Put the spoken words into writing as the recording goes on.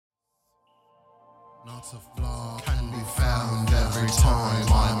Not a flaw can be found every time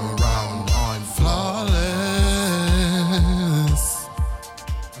I'm around. I'm flawless.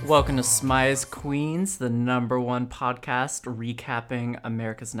 Welcome to Smize Queens, the #1 podcast recapping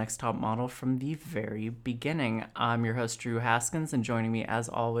America's Next Top Model from the very beginning. I'm your host, Drew Haskins, and joining me, as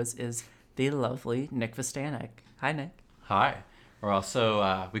always, is the lovely Nick Vistanek. Hi, Nick. Hi. We're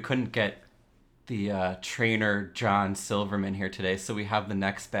also, we couldn't get the trainer John Silverman here today, so we have the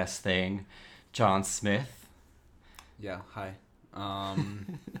next best thing, John Smith. Yeah, hi.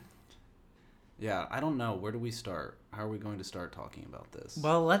 Yeah, I don't know. Where do we start? How are we going to start talking about this?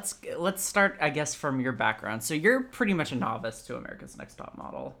 Well, let's start, I guess, from your background. So you're pretty much a novice to America's Next Top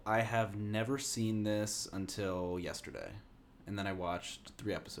Model. I have never seen this until yesterday. And then I watched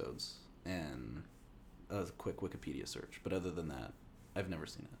 3 episodes and a quick Wikipedia search. But other than that, I've never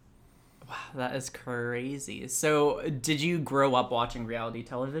seen it. Wow, that is crazy. So did you grow up watching reality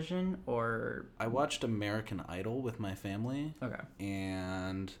television, or? I watched American Idol with my family. Okay.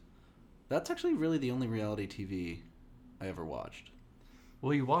 And that's actually really the only reality TV I ever watched.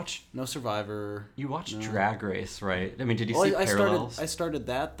 Well, you watched No Survivor. no. No. Drag Race, right? I mean, did you Well, see I parallels? started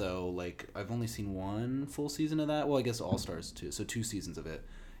that, though. Like, I've only seen 1 full season of that. Well, I guess All Stars, too. So 2 seasons of it.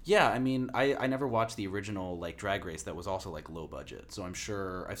 Yeah, I mean, I never watched the original, like, Drag Race that was also, like, low budget. So I'm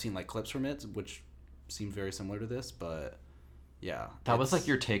sure I've seen, like, clips from it, which seemed very similar to this. But, yeah. That was like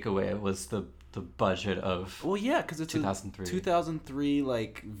your takeaway, was the budget of... Well, yeah, because it's 2003. 2003,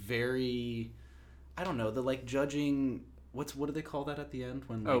 like, very... I don't know, the, like, judging... What do they call that at the end?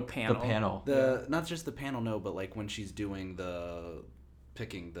 When, like, Panel. The panel. Not just the panel, no, but, like, when she's doing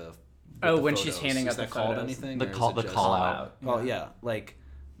picking the... When she's handing Is out the that called photos. anything? The or is call it just- out. Well, yeah, like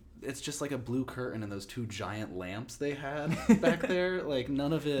it's just like a blue curtain and those 2 giant lamps they had back there. Like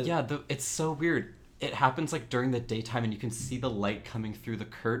none of it. Yeah, it's so weird. It happens like during the daytime and you can see the light coming through the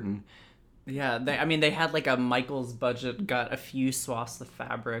curtain. Yeah, they had like a Michaels budget, got a few swaths of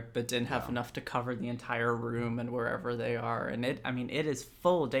fabric, but didn't have enough to cover the entire room and wherever they are. And it is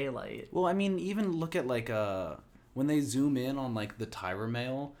full daylight. Well, I mean, even look at like when they zoom in on like the Tyra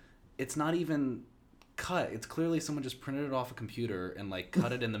mail, it's not even cut. It's clearly someone just printed it off a computer and like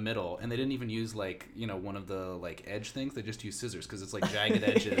cut it in the middle, and they didn't even use like, you know, one of the like edge things. They just used scissors because it's like jagged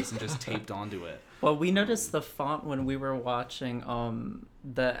edges and just taped onto it. Well, we noticed the font when we were watching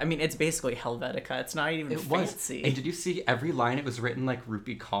it's basically Helvetica. It's not even fancy. And did you see every line? It was written like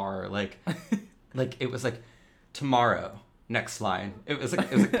Rupi Kaur, like it was like tomorrow, next line. It was like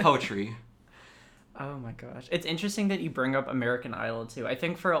poetry. Oh my gosh. It's interesting that you bring up American Idol too. I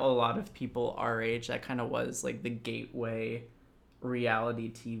think for a lot of people our age, that kind of was like the gateway reality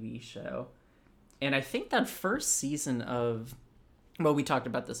TV show. And I think that first season of, well, we talked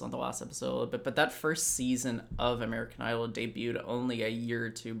about this on the last episode a little bit, but that first season of American Idol debuted only a year or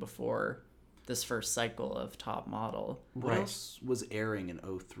 2 before this first cycle of Top Model. What else was airing in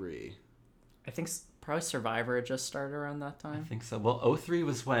 2003? I think probably Survivor had just started around that I time. think so. Well, 2003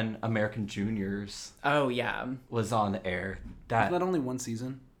 was when American Juniors Oh, yeah. was on the air. Was that only 1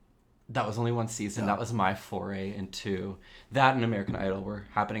 season? That was only 1 season. Oh. That was my foray into that, and American Idol were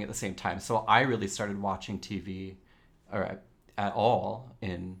happening at the same time. So I really started watching TV at all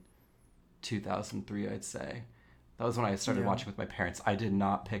in 2003, I'd say. That was when I started watching with my parents. I did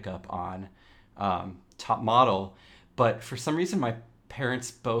not pick up on Top Model, but for some reason my parents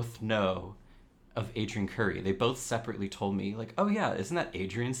both know of Adrian Curry. They both separately told me, like, oh yeah, isn't that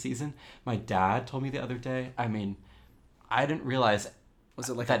Adrian's season? My dad told me the other day. I mean, I didn't realize... Was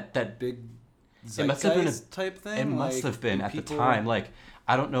it like that big it must have been a type thing? It must have been at the time. Like,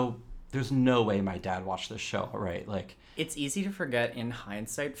 I don't know. There's no way my dad watched this show, right? Like, It's easy to forget in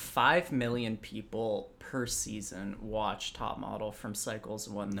hindsight, 5 million people per season watch Top Model from cycles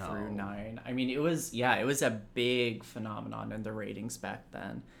 1 through 9. I mean, it was a big phenomenon in the ratings back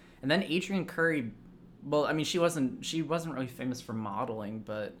then. And then Adrian Curry, well, I mean, she wasn't really famous for modeling,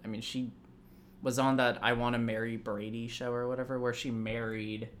 but I mean, she was on that I Want to Marry Brady show or whatever, where she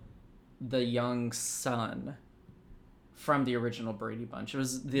married the young son from the original Brady Bunch. It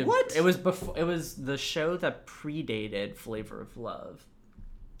was What? It was before. It was the show that predated Flavor of Love,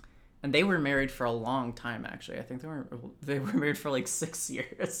 and they were married for a long time. Actually, I think they were married for like 6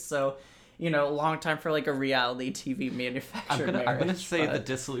 years. So, you know, a long time for like a reality TV manufacturer. I'm gonna say the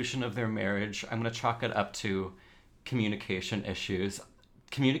dissolution of their marriage. I'm gonna chalk it up to communication issues.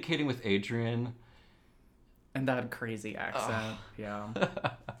 Communicating with Adrian, and that crazy accent. Yeah.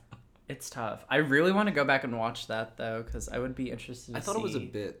 It's tough. I really want to go back and watch that though, because I would be interested. I thought it was a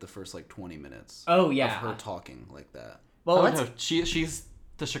bit the first like 20 minutes. Oh yeah, of her talking like that. Well, no, she's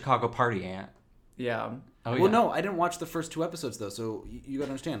the Chicago party aunt. yeah. Oh, Well, yeah. no, I didn't watch the first 2 episodes though, so you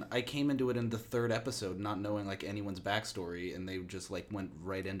gotta understand. I came into it in the 3rd episode, not knowing like anyone's backstory, and they just like went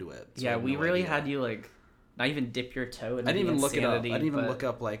right into it. So I Yeah, have we no really idea. had you like not even dip your toe into I didn't the even look it up. I insanity, didn't even but- look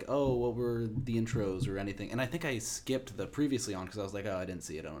up like, oh, what were the intros or anything. And I think I skipped the previously on because I was like, oh, I didn't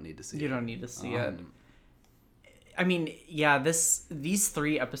see it. I don't need to see it. You don't need to see it. Um, I mean, yeah, these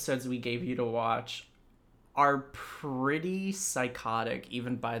 3 episodes we gave you to watch are pretty psychotic,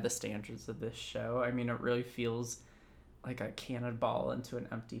 even by the standards of this show. I mean, it really feels like a cannonball into an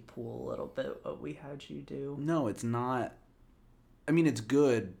empty pool a little bit, what we had you do. No, it's not. I mean, it's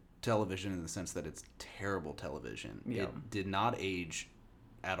good television in the sense that it's terrible television. Yeah. It did not age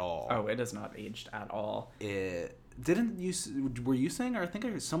at all. Oh, it has not aged at all. It didn't you? Were you saying, or I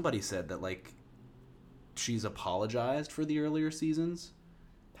think somebody said that like she's apologized for the earlier seasons.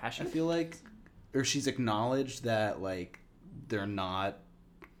 I Passion? feel like, or she's acknowledged that like they're not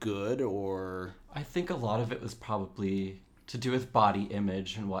good, or I think a lot of it was probably to do with body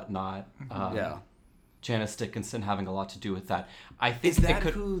image and whatnot. yeah. Janice Dickinson having a lot to do with that. I think Is that it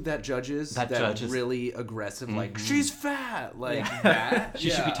could. who that judge is? That judge is- really aggressive. Like Mhm. she's fat. Like Yeah. that.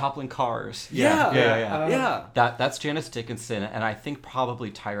 She should be Yeah. toppling cars. Yeah. yeah. Yeah. That's Janice Dickinson, and I think probably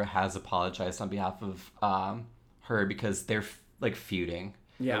Tyra has apologized on behalf of her because they're like feuding.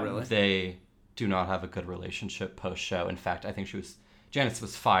 Yeah. Oh, really? They do not have a good relationship post show. In fact, I think Janice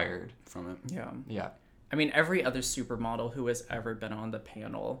was fired. From it. Yeah. Yeah. I mean, every other supermodel who has ever been on the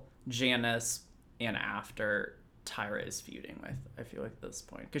panel, Janice and after Tyra is feuding with, I feel like at this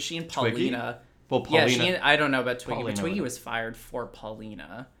point. Because she and Twiggy? Paulina. Well, Yeah, Paulina. I don't know about Twiggy, Paulina but Twiggy would- was fired for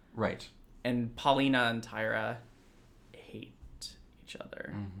Paulina. Right. And Paulina and Tyra hate each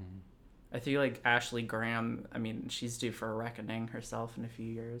other. Mm-hmm. I feel like Ashley Graham, I mean, she's due for a reckoning herself in a few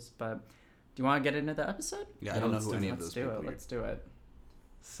years. But do you want to get into the episode? Yeah, I don't know let's who do any it. of Let's those do people it. are. Let's do it.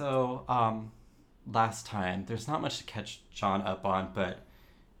 So, last time, there's not much to catch John up on, but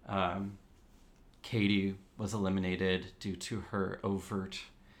Katie was eliminated due to her overt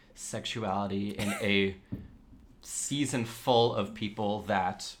sexuality in a season full of people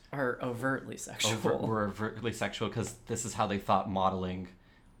that Or overtly sexual. were overtly sexual because this is how they thought modeling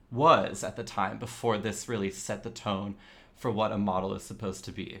was at the time before this really set the tone for what a model is supposed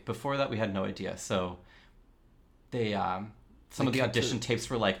to be. Before that, we had no idea. So they some of the kept audition it- tapes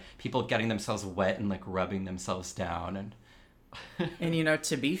were like people getting themselves wet and like rubbing themselves down and And you know,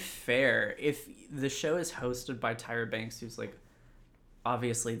 to be fair, if the show is hosted by Tyra Banks, who's like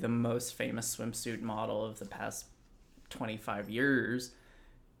obviously the most famous swimsuit model of the past 25 years,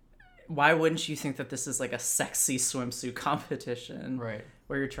 why wouldn't you think that this is like a sexy swimsuit competition? right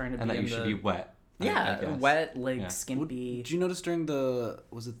Where you're trying to and be that in you should the... be wet. I Yeah, guess. wet, like Yeah. skimpy. Did you notice during the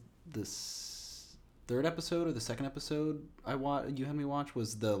third episode or the second episode you had me watch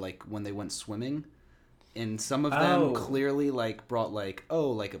was the like when they went swimming, and some of them Oh. clearly like brought like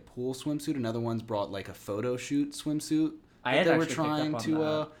like a pool swimsuit, and other ones brought like a photo shoot swimsuit. I that had they were actually picked up trying on to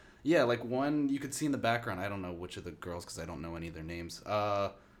that. yeah, like one you could see in the background. I don't know which of the girls because I don't know any of their names.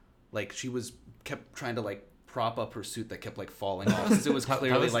 Like she kept trying to like prop up her suit that kept like falling off because it was That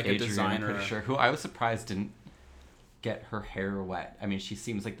clearly was like a Adrian, designer. I'm pretty sure, who I was surprised didn't get her hair wet. I mean, she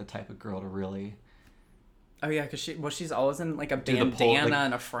seems like the type of girl to really. Oh yeah, because she's always in like a Do the pole, bandana like-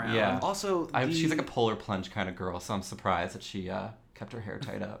 and a frown. yeah. Also, She's like a polar plunge kind of girl, so I'm surprised that she kept her hair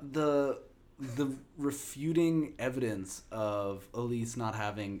tied up. the refuting evidence of Elise not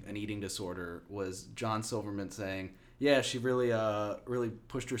having an eating disorder was John Silverman saying, "Yeah, she really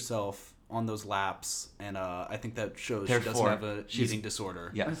pushed herself on those laps, and I think that shows she doesn't Therefore, have an she's- eating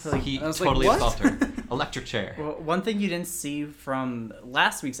disorder." Yes, like- he I was like, totally what? assaulted her. Electric chair. Well, one thing you didn't see from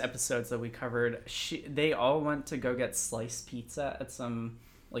last week's episodes that we covered, they all went to go get sliced pizza at some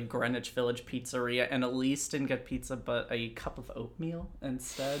like Greenwich Village pizzeria, and Elise didn't get pizza but a cup of oatmeal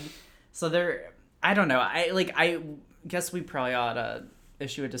instead. So I don't know. I guess we probably ought to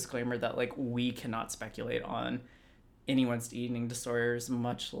issue a disclaimer that like we cannot speculate on anyone's eating disorders,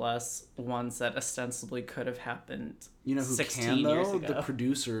 much less ones that ostensibly could have happened. You know who 16 can years though? ago. The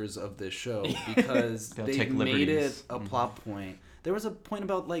producers of this show, because They'll they take made it liberties. a plot point. There was a point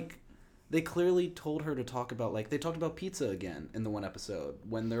about like they clearly told her to talk about like they talked about pizza again in the one episode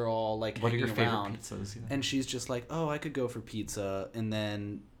when they're all like What are hanging your favorite around, pizzas? Yeah. and she's just like, "Oh, I could go for pizza," and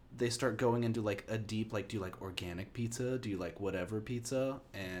then they start going into like a deep like, do you like organic pizza? Do you like whatever pizza?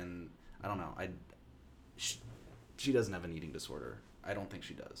 And I don't know. She doesn't have an eating disorder. I don't think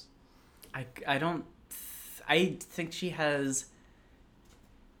she does. I don't. I think she has.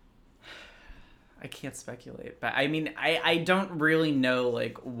 I can't speculate, but I mean, I don't really know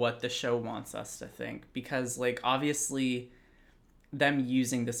like what the show wants us to think because like obviously, them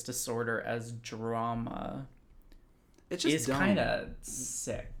using this disorder as drama It's just is dumb. kind of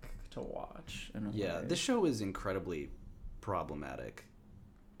sick to watch. In a Yeah, way. this show is incredibly problematic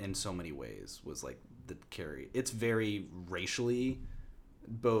in so many ways. Was like the Carrie. It's very racially,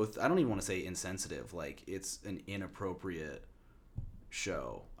 both. I don't even want to say insensitive. Like it's an inappropriate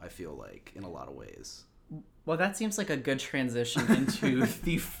show. I feel like in a lot of ways. Well, that seems like a good transition into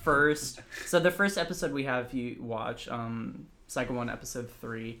the first. So the first episode we have you watch, Cycle 1, Episode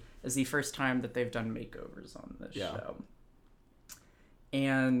 3, is the first time that they've done makeovers on this show.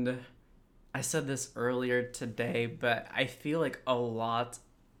 And I said this earlier today, but I feel like a lot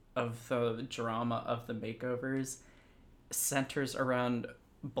of the drama of the makeovers centers around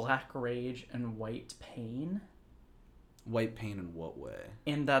black rage and white pain. White pain in what way?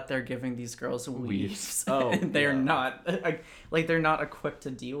 In that they're giving these girls weaves. Oh, and they're yeah. not like they're not equipped to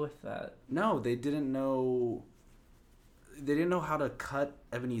deal with that. No, they didn't know. They didn't know how to cut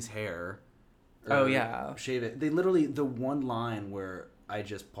Ebony's hair. Oh, yeah. Shave it. They literally, the one line where I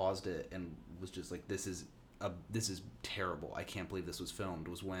just paused it and was just like, this is terrible. I can't believe this was filmed.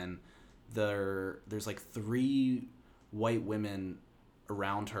 Was when there's like 3 white women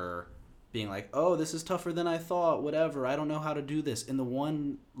around her being like, oh, this is tougher than I thought, whatever, I don't know how to do this. And the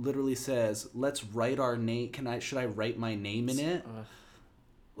one literally says, let's write our name. Should I write my name in it?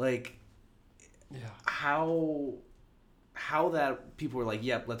 Like, Yeah. how that people were like,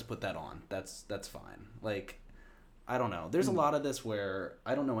 yep, let's put that on. That's fine. Like, I don't know. There's a lot of this where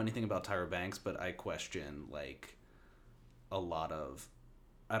I don't know anything about Tyra Banks, but I question, like, a lot of,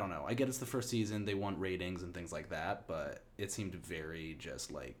 I don't know. I get it's the first season, they want ratings and things like that, but it seemed very just,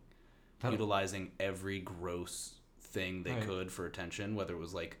 like, utilizing every gross thing they could for attention, whether it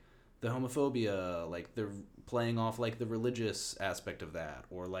was, like, the homophobia, like, they're playing off, like, the religious aspect of that,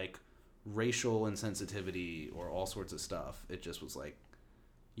 or, like, racial insensitivity, or all sorts of stuff. It just was like,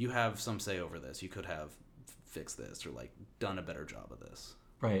 you have some say over this. You could have fixed this, or, like, done a better job of this.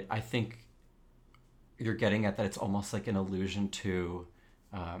 Right. I think you're getting at that it's almost like an allusion to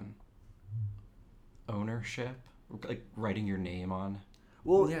ownership, like writing your name on.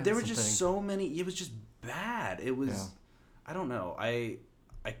 Well, Yeah, there were something. just so many. It was just bad. It was, Yeah. I don't know. I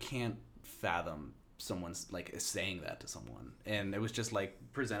can't fathom someone's, like, saying that to someone. And it was just, like,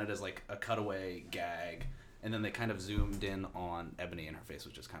 presented as, like, a cutaway gag. And then they kind of zoomed in on Ebony, and her face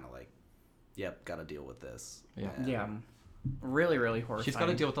was just kind of like, yep, got to deal with this. Yeah. And Yeah. Really, really horrifying. She's got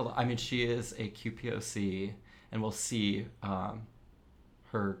to deal with I mean, she is a QPOC, and we'll see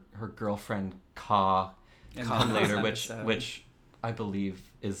her girlfriend Ka In come the later, next episode. which I believe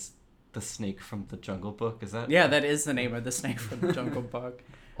is the snake from the Jungle Book. Is that? Yeah, that is the name of the snake from the Jungle Book.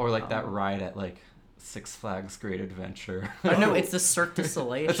 Or like that ride at like Six Flags Great Adventure. Oh no, it's the Cirque du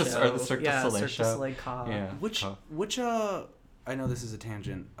Soleil It's show. the Cirque du yeah, Soleil Cirque show. du Soleil Ka. Yeah. Which I know this is a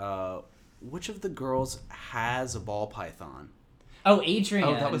tangent. Which of the girls has a ball python? Oh, Adrian.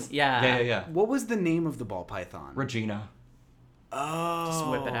 Oh, that was yeah. What was the name of the ball python? Regina. Oh, Just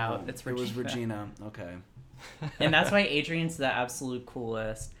whip it out. It's It was Regina. Regina. Okay. And that's why Adrian's the absolute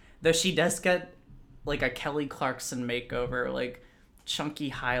coolest. Though she does get like a Kelly Clarkson makeover, like chunky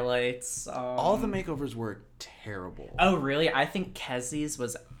highlights. All the makeovers were terrible. Oh really? I think Kezzy's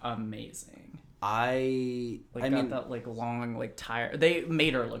was amazing. I mean, that like long like Tyra. They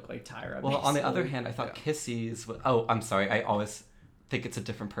made her look like Tyra. Well, on the other basically. hand, I thought Kissy's. Oh, I'm sorry. I always think it's a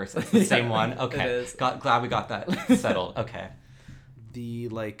different person. It's the same one. Okay. It is. Glad we got that settled. Okay. the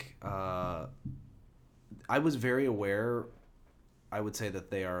like I was very aware. I would say that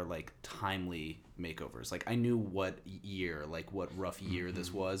they are like timely makeovers. Like I knew what year, like what rough year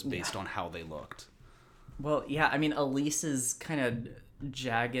this was based on how they looked. Well, yeah. I mean, Elise's kind of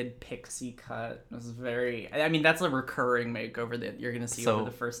jagged pixie cut was very. I mean, that's a recurring makeover that you're gonna see So, over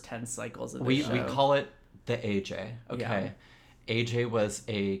the first 10 cycles of the We show. call it the AJ. Okay. Yeah. AJ was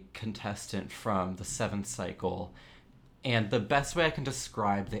a contestant from the 7th cycle. And the best way I can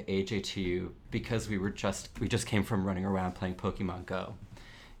describe the AJ to you, because we just came from running around playing Pokemon Go,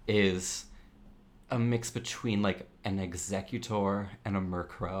 is a mix between like an Executor and a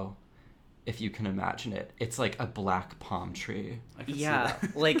Murkrow, if you can imagine it. It's like a black palm tree. I can see Yeah,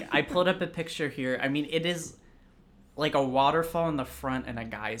 that. like I pulled up a picture here. I mean, it is like a waterfall in the front and a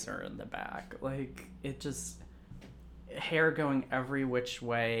geyser in the back. Like it just hair going every which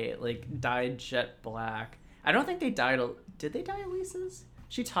way, like dyed jet black. I don't think they dyed. Did they dye Elise's?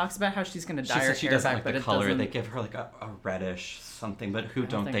 She talks about how she's gonna dye her She hair doesn't back, like but the it color. doesn't. They give her like a reddish something, but who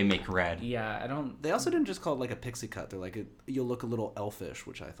don't think- they make red? Yeah, I don't. They also didn't just call it like a pixie cut. They're like, you'll look a little elfish,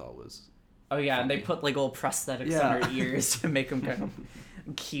 which I thought was. Oh yeah, and they put like old prosthetics Yeah. on her ears to make them kind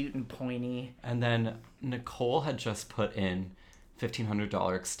of cute and pointy. And then Nicole had just put in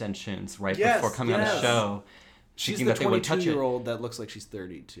 $1,500 extensions right Yes, before coming on yes. the show, She's thinking the that they wouldn't touch it. 22-year-old that looks like she's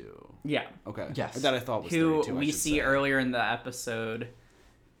 32. Yeah. Okay. Yes. That I thought was Who 32, I we should see say. earlier in the episode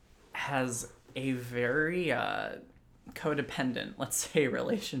has a very codependent, let's say,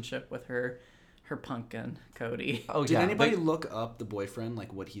 relationship with her pumpkin, Cody. Oh Did yeah, anybody look up the boyfriend,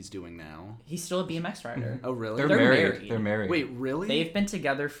 like what he's doing now? He's still a BMX rider. Oh, really? they're They're married. married. They're married. Wait, really? They've been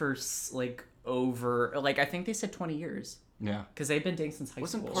together for like over, like I think they said 20 years Yeah. because they've been dating since high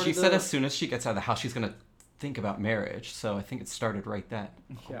Wasn't school. part She of said the- as soon as she gets out of the house, she's gonna think about marriage. So I think it started right then.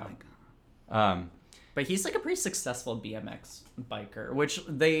 Yeah. Oh my God. But he's like a pretty successful BMX biker, which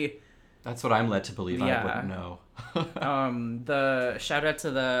they That's what I'm led to believe. Yeah. I wouldn't know. the shout out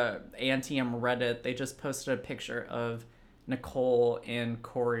to the ANTM Reddit. They just posted a picture of Nicole and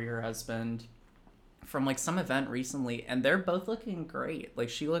Corey, her husband, from like some event recently, and they're both looking great. Like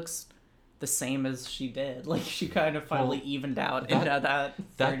she looks the same as she did. Like she kind of finally Well, evened out that- into that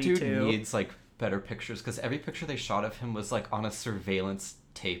 32. That dude needs like better pictures because every picture they shot of him was like on a surveillance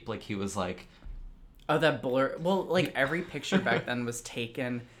tape. Like he was like, Oh, that blur. Well, like every picture back then was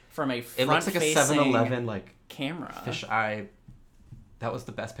taken from a it looks like a front-facing 7-Eleven like camera. fisheye. That was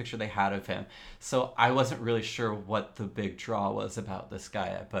the best picture they had of him. So I wasn't really sure what the big draw was about this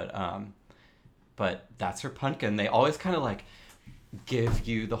guy, but that's her pumpkin. They always kind of like give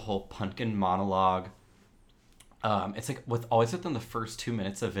you the whole pumpkin monologue. It's like always within the first 2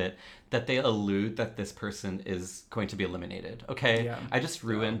 minutes of it that they allude that this person is going to be eliminated. Okay, Yeah. I just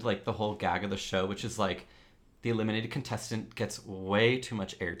ruined like the whole gag of the show, which is like the eliminated contestant gets way too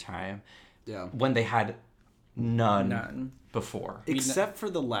much airtime Yeah. when they had none. None. Before. Except for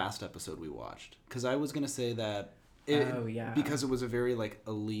the last episode we watched, because I was gonna say that. Oh, yeah. Because it was a very like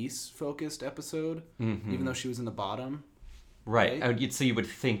Elise focused episode, even though she was in the bottom. Right. Right? So you would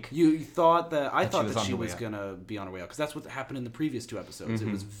think. You thought that I That she thought was that on she her way was out. gonna be on her way out, because that's what happened in the previous 2 episodes. It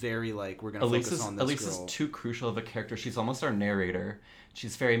was very like we're gonna Elise focus is, on this Elise girl. is too crucial of a character. She's almost our narrator.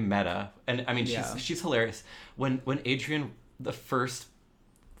 She's very meta, and I mean Yeah. she's hilarious. When Adrian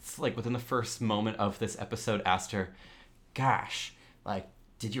within the first moment of this episode asked her, "Gosh, like,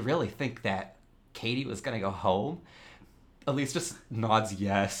 did you really think that Katie was gonna go home?" Elise just nods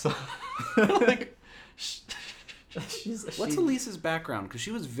yes. Like, What's Elise's background? Because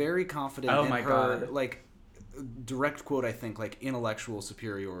she was very confident Oh in my her God. like direct quote. I think like intellectual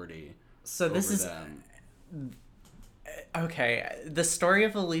superiority. So this over is them. okay. The story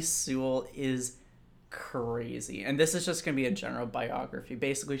of Elise Sewell is crazy, and this is just gonna be a general biography.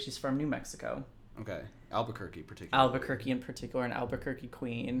 Basically, she's from New Mexico, Okay, Albuquerque particularly. Albuquerque in particular, an Albuquerque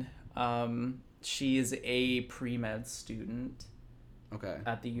queen. She is a pre-med student Okay.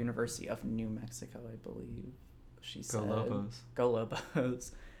 at the University of New Mexico, I believe. She said, Lobos. Go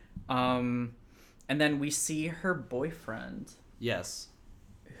Lobos. And then we see her boyfriend, Yes.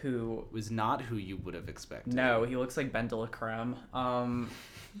 who Was not who you would have expected. no, he looks like Ben de la Creme.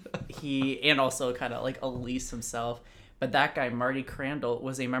 He and also kind of like Elise himself. But that guy, Marty Crandall,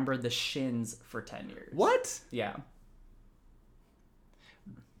 was a member of the Shins for 10 years. What? Yeah.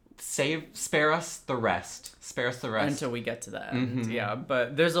 Spare us the rest. Spare us the rest. Until we get to the end. Yeah,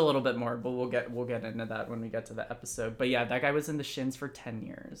 but there's a little bit more, but we'll get into that when we get to the episode. But yeah, that guy was in the Shins for 10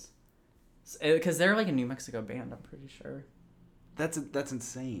 years. Because they're like a New Mexico band, I'm pretty sure. That's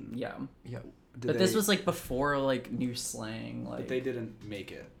insane. Yeah. Yeah. But this was like before like new slang. Like But they didn't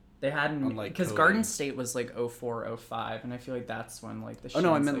make it. they hadn't, unlike because Cody. Garden State was like 04, 05, and I feel like that's when like the Oh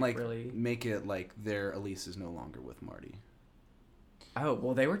no, I Shins, meant like really. make it like their Elise is no longer with Marty. Oh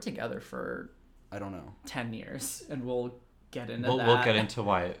well, they were together for I don't know. 10 years, and we'll get into We'll that. get into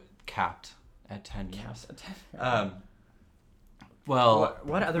why it capped at 10 years. Capped at 10 years. Well,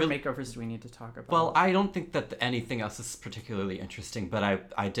 what other really- makeovers do we need to talk about? Well, I don't think that anything else is particularly interesting, but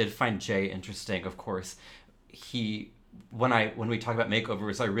I did find Jay interesting. Of course, when we talk about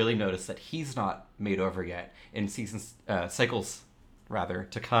makeovers, I really noticed that he's not made over yet. In cycles rather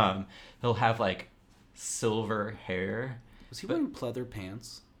to come, he'll have like silver hair. Was he wearing pleather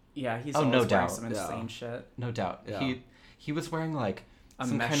pants? yeah, he's Oh, always no wearing doubt. some insane shit. No doubt. Yeah. He was wearing like A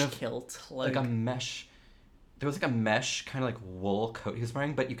some mesh kind of kilt, like a mesh. There was like a mesh kind of like wool coat he was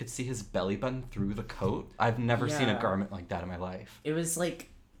wearing, but you could see his belly button through the coat. I've never seen a Yeah. garment like that in my life. It was like,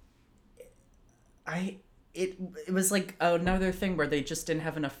 it was like another thing where they just didn't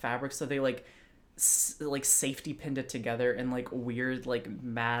have enough fabric, so they like safety pinned it together in like weird like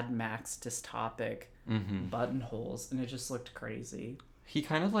Mad Max dystopic buttonholes, and it just looked crazy. He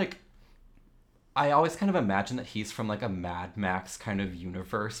kind of like, I always kind of imagine that he's from like a Mad Max kind of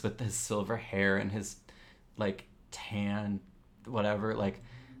universe with his silver hair and his like tan whatever, like,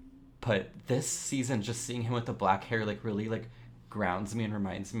 but this season just seeing him with the black hair like really like grounds me and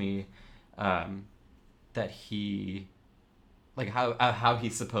reminds me that he, like how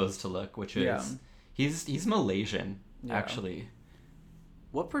he's supposed to look, which is he's Malaysian actually.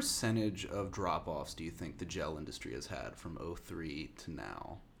 What percentage of drop-offs do you think the gel industry has had from 2003 to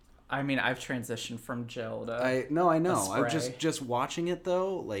now? I mean, I've transitioned from gel to I know. I'm spray. just watching it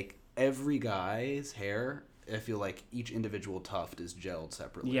though. Like every guy's hair, I feel like each individual tuft is gelled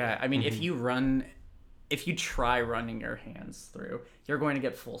separately. Yeah, I mean, if you try running your hands through, you're going to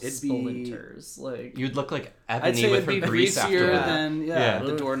get full It'd be- splinters. Like You'd look like I'd Ebony say with it'd her be grease greasier after. than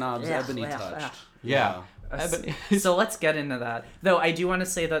the doorknobs Yeah, Ebony yeah, touched. Yeah. So let's get into that. Though I do want to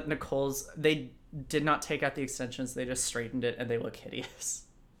say that Nicole's, they did not take out the extensions; they just straightened it, and they look hideous.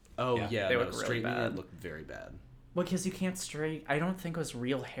 Oh Yeah. yeah, They no, look really straightening bad. it looked very bad. Well, because you can't straighten. I don't think it was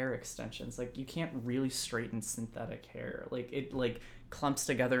real hair extensions. Like you can't really straighten synthetic hair. Like it clumps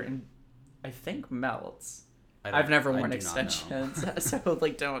together and I think melts. I've never worn do not know. extensions, so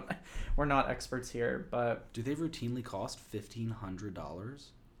like don't. We're not experts here, but Do they routinely cost $1,500?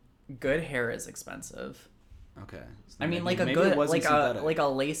 good hair is expensive. Okay. So I mean, maybe- like a maybe good it wasn't synthetic. like a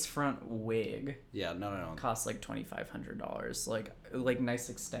lace front wig Yeah, no. costs like $2,500. Like nice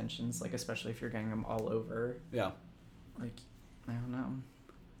extensions, like especially if you're getting them all over. Yeah. Like I don't know.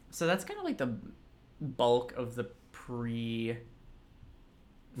 So that's kind of like the bulk of the pre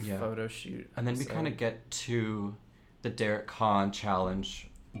photo shoot. And then we episode. kind of get to the Derek Kahn challenge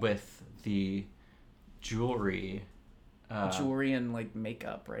with the jewelry. Jewelry and like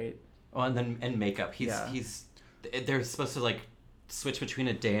makeup, right? Oh, and makeup. Yeah. They're supposed to like switch between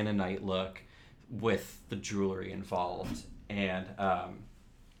a day and a night look with the jewelry involved, and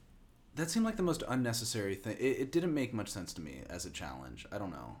That seemed like the most unnecessary thing. It didn't make much sense to me as a challenge. I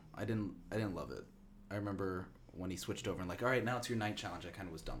don't know. I didn't love it. I remember when he switched over and like, all right, now it's your night challenge. I kind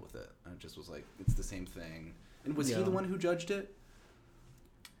of was done with it. I just was like, it's the same thing. And was he Yeah. the one who judged it?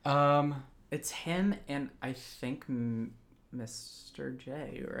 It's him and I think Mr.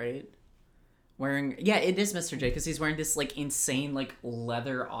 J, right? Wearing it is Mr. J because he's wearing this like insane like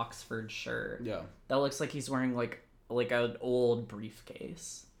leather Oxford shirt. Yeah. That looks like he's wearing like an old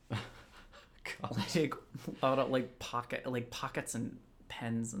briefcase. God. Like a lot of like pockets and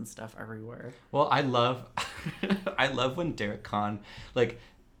pens and stuff everywhere. Well, I love when Derek Kahn like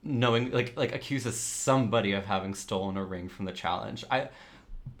knowing like accuses somebody of having stolen a ring from the challenge.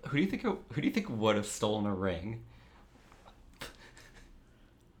 Who do you think would have stolen a ring?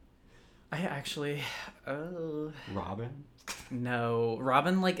 I actually Robin? no.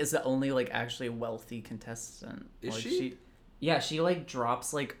 Robin like is the only like actually wealthy contestant. Is Like, she? Yeah, she like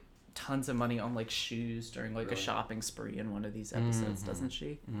drops like tons of money on like shoes during like a Really? shopping spree in one of these episodes, doesn't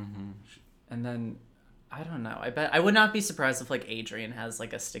she? Mm-hmm. And then I don't know. I would not be surprised if like Adrian has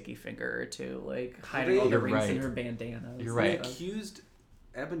like a sticky finger or two, like hiding all the You're rings in right. her bandana. You're They right. accused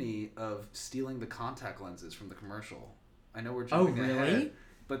Ebony of stealing the contact lenses from the commercial. I know we're Oh jumping really? ahead,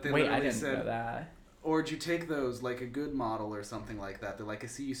 but they Wait, literally I didn't said, know that. or did you take those like a good model or something like that? They're like, I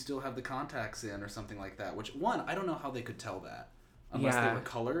see you still have the contacts in or something like that. Which one, I don't know how they could tell that unless Yeah. they were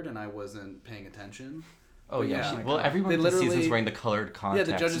colored and I wasn't paying attention. Oh But yeah. yeah. Well, everyone They this season's literally- wearing the colored contacts.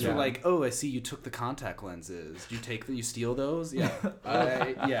 Yeah, the judges were yeah. like, "Oh, I see you took the contact lenses. Do you take them? You steal those?" Yeah,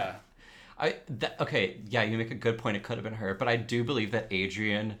 yeah. Okay, yeah, you make a good point. It could have been her, but I do believe that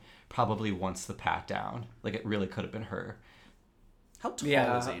Adrian probably wants the pat down. Like it really could have been her. How tall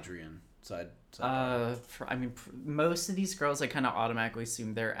Yeah. is Adrian? Side. Most of these girls, I kind of automatically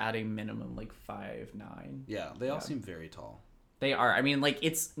assume they're at a minimum like 5'9". Yeah, they all Yeah. seem very tall. They are. I mean, like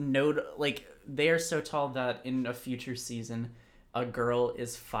it's like they are so tall that in a future season, a girl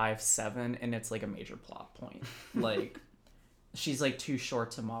is 5'7", and it's like a major plot point. Like she's like too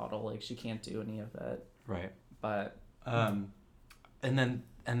short to model. Like she can't do any of it. Right. But And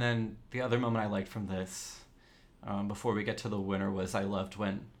then the other moment I liked from this, before we get to the winner, was I loved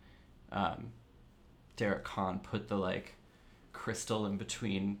when Derek Kahn put the like crystal in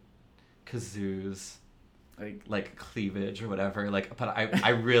between Kazoo's like cleavage or whatever. Like, but I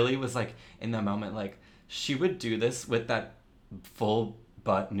really was like in that moment like she would do this with that full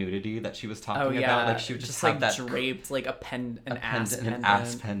butt nudity that she was talking about. Like she would just have like that draped like an ass pendant, pendant. an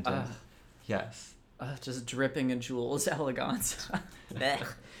ass pendant. Ugh. Yes. Just dripping in jewels elegance.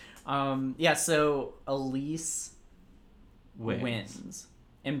 Yeah, so Elise wins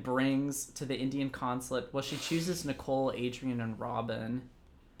and brings to the Indian consulate. Well, she chooses Nicole, Adrian, and Robin.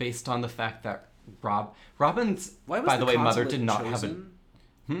 Based on the fact that Robin's, Why was by the way, mother consulate did not chosen?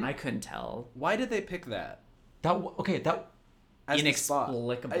 have I couldn't tell. Why did they pick that? that As the spot?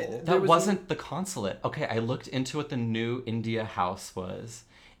 Inexplicable. There that was wasn't the consulate. Okay, I looked into what the new India House was,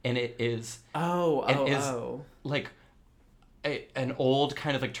 and it is Oh, like an old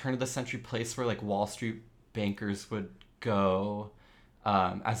kind of like turn of the century place where like Wall Street bankers would go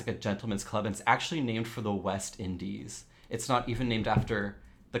as like a gentleman's club, and it's actually named for the West Indies. It's not even named after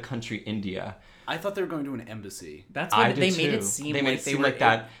the country India. I thought they were going to an embassy. That's what I they did made too. it seem They made like it they seem were like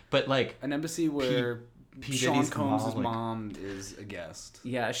that, but like An embassy where P. Sean Diddy's Combs' mom, like- mom is a guest.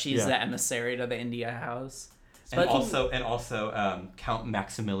 Yeah, she's Yeah. the emissary to the India House. and But also Count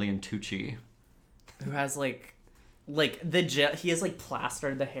Maximilian Tucci. who has like the gel? He has like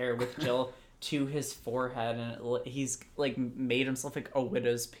plastered the hair with gel to his forehead, and he's like made himself like a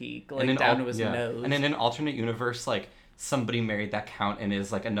widow's peak, like down to his nose. And in an alternate universe, like somebody married that count and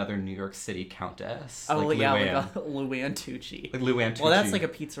is like another New York City countess. Oh like yeah, Luann. like a Luann Tucci. Like Luann Tucci. Well, that's like a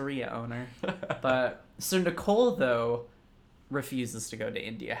pizzeria owner. But so Nicole though refuses to go to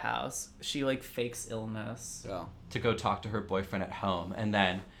India House. She like fakes illness. Yeah. to go talk to her boyfriend at home, and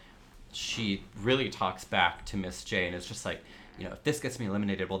then she really talks back to Miss J and is just like, you know, if this gets me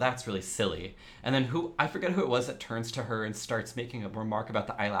eliminated, well, that's really silly. And then I forget who it was that turns to her and starts making a remark about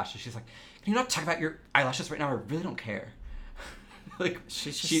the eyelashes. She's like, can you not talk about your eyelashes right now? I really don't care. Like,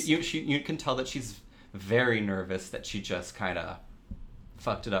 She's just... you can tell that she's very nervous that she just kind of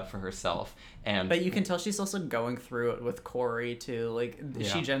fucked it up for herself. And But you can tell she's also going through it with Corey too. Like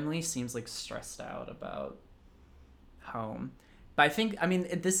she Yeah. generally seems like stressed out about home. But I think, I mean,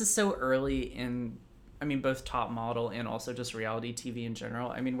 this is so early in, I mean, both Top Model and also just reality TV in general.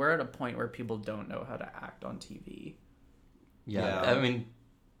 I mean, we're at a point where people don't know how to act on TV. yeah, Yeah. I mean,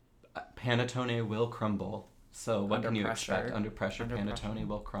 Panettone will crumble. So what Under can you pressure. expect? Under pressure, Under Panettone pressure.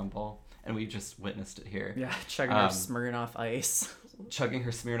 will crumble. And we just witnessed it here. Yeah, chugging her Um, Smirnoff Ice. Chugging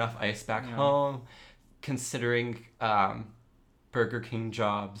her Smirnoff Ice back Yeah. home, considering Burger King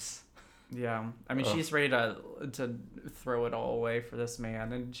jobs. Yeah, I mean, Ugh. she's ready to throw it all away for this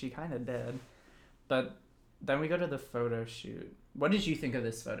man, and she kind of did. But then we go to the photo shoot. What did you think of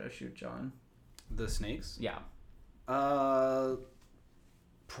this photo shoot, John? The snakes? Yeah.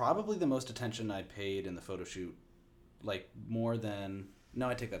 Probably the most attention I paid in the photo shoot, like more than. No,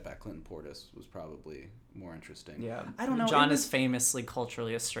 I take that back. Clinton Portis was probably more interesting. Yeah. I don't know. John it is was- famously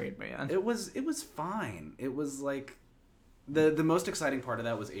culturally a straight man. It was fine. It was like the most exciting part of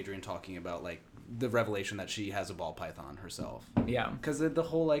that was Adrian talking about like the revelation that she has a ball python herself. Yeah. Because the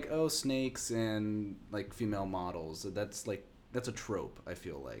whole like snakes and like female models, that's a trope. I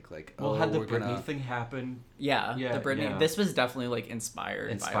feel like Well, had the we're Britney gonna- thing happen? Yeah. Yeah, The Britney. yeah. This was definitely like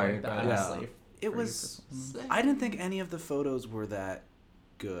inspired by by that. that. honestly. It was. I didn't think any of the photos were that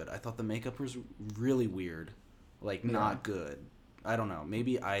good. I thought the makeup was really weird, like not good. I don't know.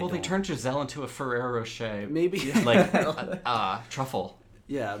 Maybe Well, they don't- turned Giselle into a Ferrero Rocher. Maybe Like, truffle.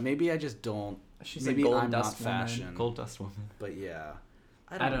 yeah. Maybe I just don't. She's maybe a gold I'm dust not woman. fashion. Gold Dust Woman. But yeah,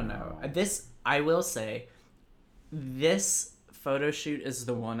 I don't know. This, I will say, this photo shoot is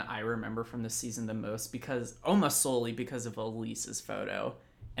the one I remember from this season the most because almost solely because of Elise's photo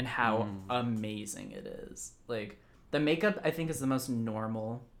and how amazing it is. Like the makeup, I think, is the most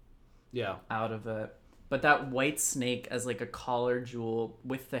normal Yeah. out of it. But that white snake as like a collar jewel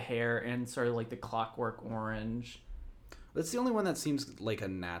with the hair and sort of like the clockwork orange. That's the only one that seems like a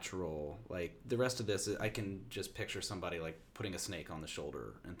natural. Like the rest of this, I can just picture somebody like putting a snake on the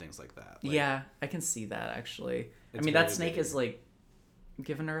shoulder and things like that. Like, Yeah, I can see that actually. I It's mean, that very snake big. is like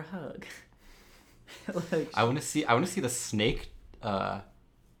giving her a hug. Like, I want to see the snake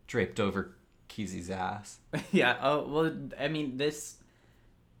draped over Keezy's ass. yeah. Oh well. I mean, this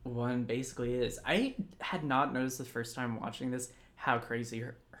one basically is. I had not noticed the first time watching this how crazy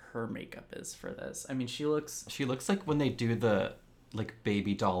her makeup is for this. I mean, she looks. She looks like when they do the like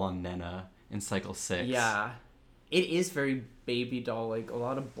baby doll on Nena in Cycle 6. Yeah, it is very baby doll like a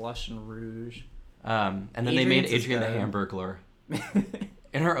lot of blush and rouge. And then they made Adrian's is Adrian the better. Hamburglar.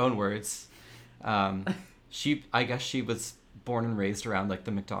 In her own words. I guess she was born and raised around like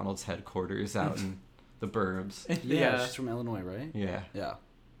the McDonald's headquarters out in the burbs. Yeah, she's from Illinois, right? Yeah. Yeah.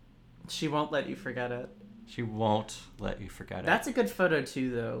 She won't let you forget it. She won't let you forget it. That's a good photo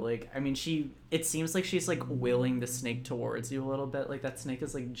too, though. Like, I mean, it seems like she's like willing the snake towards you a little bit. Like that snake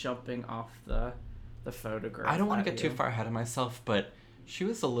is like jumping off the photograph. I don't want at to get too you. far ahead of myself, but she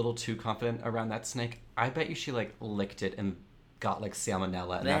was a little too confident around that snake. I bet you she like licked it and got like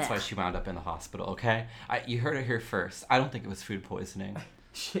salmonella, and that's why Blech. she wound up in the hospital. Okay, you heard it here first. I don't think it was food poisoning.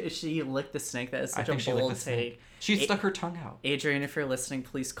 She licked the snake. That is I such think a she licked bold the snake. take. She It- stuck her tongue out. Adrian, if you're listening,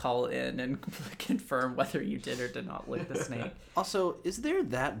 please call in and confirm whether you did or did not lick the snake. Also, is there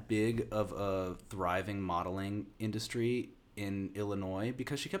that big of a thriving modeling industry in Illinois?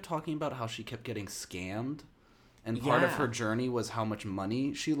 Because she kept talking about how she kept getting scammed. and part of Yeah. her journey was how much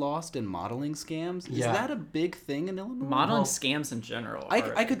money she lost in modeling scams. Is Yeah. that a big thing in Illinois? Modeling scams in general. are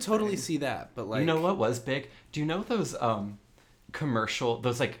a I could big totally thing. see that, but like You know what was big? Do you know those commercial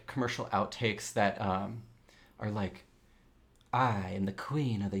outtakes that are like, I am the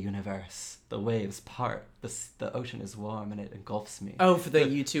queen of the universe. The waves part. The ocean is warm and it engulfs me. Oh, for the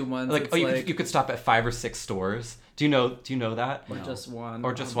YouTube ones. Like, it's oh, you, like, you could stop at 5 or 6 stores. Do you know that? or just one.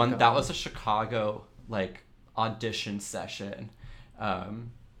 Or just Oh my one. God. That was a Chicago like audition session,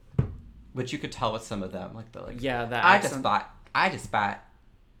 which you could tell with some of them, like the like. Yeah, that I accent. just bought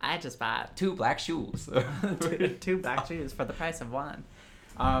I just bought 2 black shoes. two black shoes for the price of one.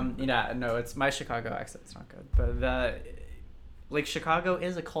 Yeah, no, it's my Chicago accent's not good, but Chicago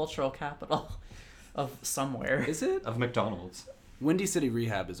is a cultural capital of somewhere. is it? Of McDonald's. Windy City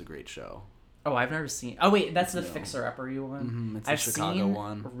Rehab is a great show. Oh, I've never seen. Oh wait, that's the No. Fixer Upper one. It's the I've Chicago seen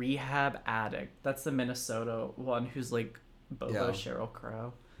one. Rehab Addict. That's the Minnesota one. Who's like Bobo Yeah. Cheryl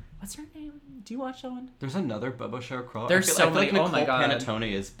Crow. What's her name? Do you watch that one? There's another Bobo Cheryl Crow. There's I so feel like many- oh Nicole my God.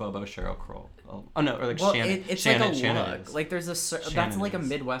 Panettone is Bobo Cheryl Crow. Oh no, or like Well, Shannon. it's Shannon, like a Shannon look. is. Like there's that's Shannon like a is.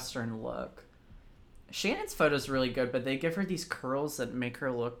 Midwestern look. Shannon's photo's really good, but they give her these curls that make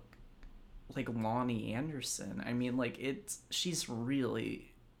her look like Lonnie Anderson. I mean, like she's really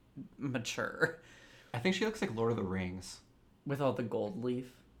mature I think she looks like Lord of the Rings. with all the gold leaf.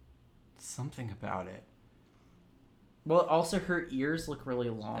 Something about it. Well, also her ears look really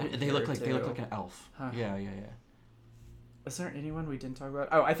long. They look here, like too. an elf. Huh. Yeah. Is there anyone we didn't talk about?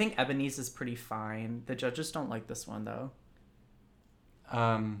 Oh, I think Ebenezer is pretty fine. The judges don't like this one though.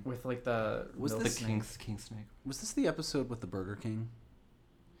 With like the Was milk The this- snake. king snake. Was this the episode with the Burger King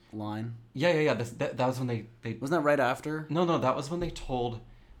line? Yeah. That was when they Wasn't that right after? No, that was when they told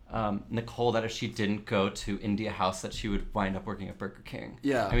Nicole that if she didn't go to India House that she would wind up working at Burger King.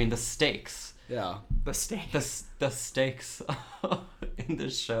 Yeah. I mean the stakes. Yeah. The steak. The stakes in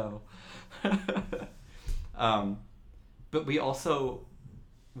this show. But we also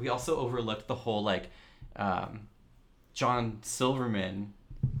overlooked the whole John Silverman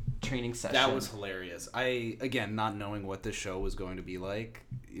training session. That was hilarious. Again, not knowing what this show was going to be like,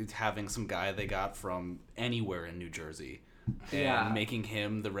 having some guy they got from anywhere in New Jersey and Yeah. making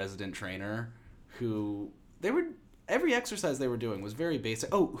him the resident trainer every exercise they were doing was very basic.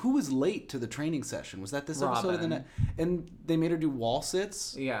 Oh, who was late to the training session? Was that this episode of the Robin. night? And they made her do wall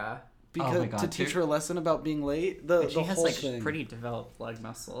sits Yeah. because Oh my God, to teach dude. her a lesson about being late. The She has whole like thing. pretty developed leg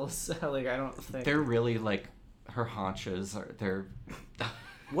muscles. So like I don't think They're really like her haunches are they're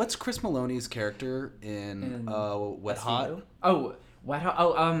What's Chris Maloney's character in Wet Hot? SVU? Oh, Wet Hot.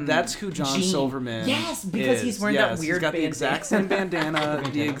 Oh, That's who John Gene. Silverman. Yes, because is. he's wearing that Yes, weird. He's got the bandana. exact same bandana.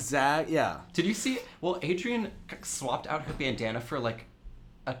 the exact Did you see? Well, Adrian swapped out her bandana for like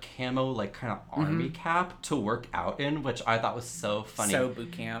a camo, like kind of army cap to work out in, which I thought was so funny. So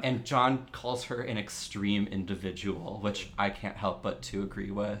boot camp. And John calls her an extreme individual, which I can't help but to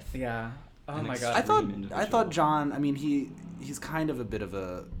agree with. Yeah. Oh An my extreme- god. I thought John. I mean, he's kind of a bit of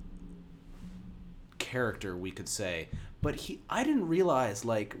a character, we could say, but I didn't realize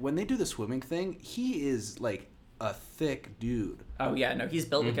like when they do the swimming thing, he is like a thick dude. Oh yeah, no, he's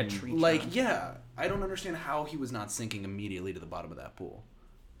built like a tree. Like trunk. yeah, I don't understand how he was not sinking immediately to the bottom of that pool.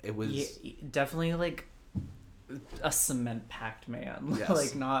 It was Yeah, definitely like a cement packed man. Yes.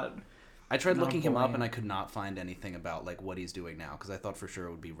 Like not. I tried not looking him up buoyant. and I could not find anything about like what he's doing now because I thought for sure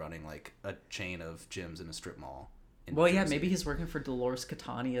it would be running like a chain of gyms in a strip mall. in Well, New yeah, Jersey. maybe he's working for Dolores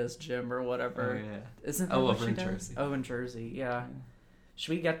Catania's gym or whatever. Oh, yeah. Isn't that Oh, what over she in does? Jersey. Oh, in Jersey, yeah.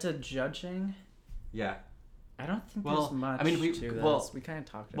 Should we get to judging? Yeah. I don't think Well, there's much I mean, we- to this. well- We kind of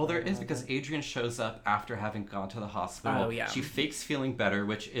talked about Well, there it a is little because bit. Adrian shows up after having gone to the hospital. Oh, yeah. She fakes feeling better,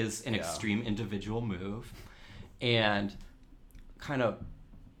 which is an Yeah. extreme individual move, and kind of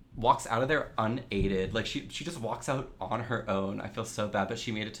walks out of there unaided. Like she just walks out on her own. I feel so bad, but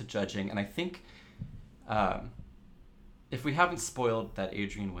she made it to judging, and I think if we haven't spoiled that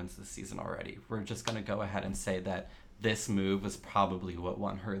Adrian wins this season already, we're just gonna go ahead and say that this move was probably what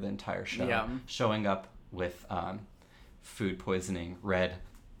won her the entire show. Yeah. Showing up with food poisoning, red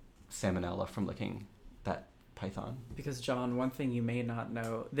salmonella from licking that python. Because, John, one thing you may not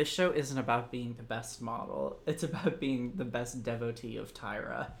know, this show isn't about being the best model. It's about being the best devotee of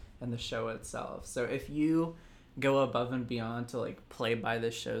Tyra and the show itself. So if you go above and beyond to, like, play by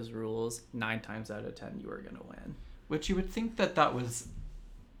this show's rules, 9 times out of 10, you are going to win. Which you would think that was...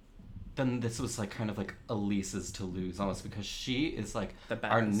 Then this was, like, kind of like Elise's to lose, almost, because she is, like, The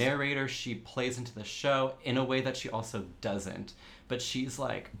best. our narrator. She plays into the show in a way that she also doesn't. But she's,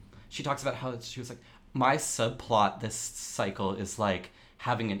 like... She talks about how she was, like, my subplot this cycle is, like,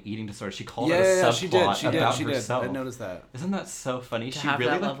 having an eating disorder. She called Yeah, it a yeah, subplot she did. about She did. herself. I noticed that. Isn't that so funny? To She have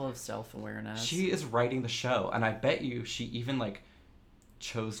really that like, level of self-awareness. she is writing the show, and I bet you she even like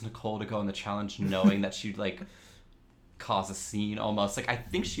chose Nicole to go on the challenge knowing that she'd like cause a scene almost. Like I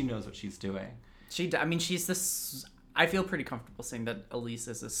think she knows what she's doing. I mean, she's this. I feel pretty comfortable saying that Elise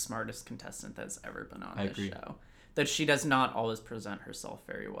is the smartest contestant that's ever been on this show. That she does not always present herself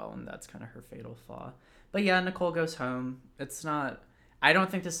very well, and that's kind of her fatal flaw. But yeah, Nicole goes home. It's not. I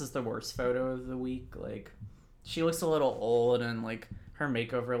don't think this is the worst photo of the week. Like, she looks a little old, and like her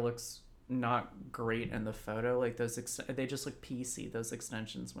makeover looks not great in the photo. Like those, they just look PC. Those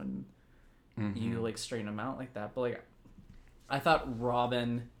extensions when you like straighten them out like that. But like, I thought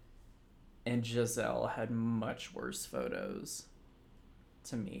Robin and Giselle had much worse photos.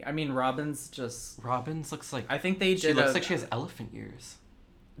 To me, I mean, Robin's looks like I think they did. She looks like she has elephant ears.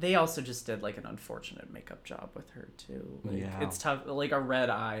 They also just did like an unfortunate makeup job with her too. Like, Yeah, it's tough. Like a red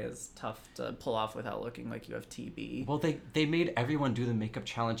eye is tough to pull off without looking like you have TB. Well, they made everyone do the makeup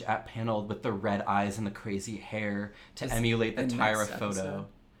challenge at panel with the red eyes and the crazy hair to emulate the Tyra photo. Episode?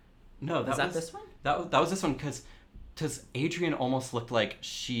 No, Was that this one? That was this one because Adrienne almost looked like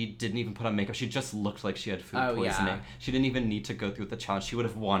she didn't even put on makeup. She just looked like she had food poisoning. Yeah. She didn't even need to go through the challenge. She would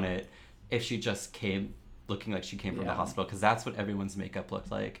have won it if she just came looking like she came from the hospital, because that's what everyone's makeup looked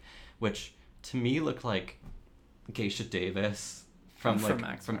like, which to me looked like Geisha Davis from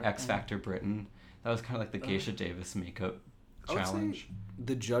X Factor Britain. That was kind of like the Geisha Davis makeup challenge.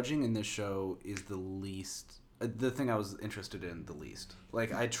 The judging in this show is the least. The thing I was interested in the least.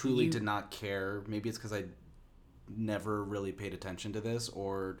 Like, I truly did not care. Maybe it's because I never really paid attention to this,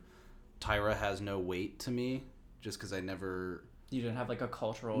 or Tyra has no weight to me just because I never. You didn't have like a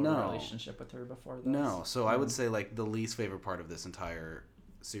cultural relationship with her before this? No, so I would say like the least favorite part of this entire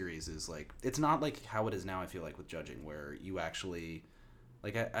series is like, it's not like how it is now, I feel like, with judging, where you actually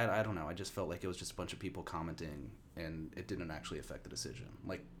like, I don't know, I just felt like it was just a bunch of people commenting and it didn't actually affect the decision.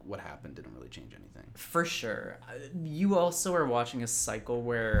 Like, what happened didn't really change anything. For sure. You also are watching a cycle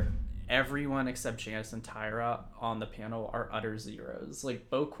where everyone except Janice and Tyra on the panel are utter zeros. Like,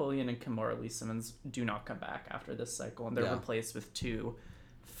 Bo Quillian and Kimora Lee Simmons do not come back after this cycle, and they're replaced with two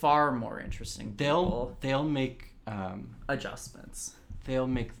far more interesting people. They'll make adjustments. They'll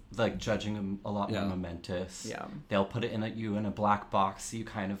make like judging a lot more momentous. Yeah. They'll put it you in a black box, so you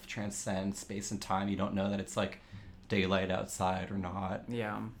kind of transcend space and time. You don't know that it's like daylight outside or not.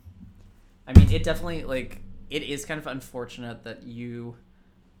 Yeah. I mean, it definitely, like, it is kind of unfortunate that you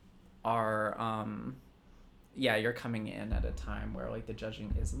are you're coming in at a time where like the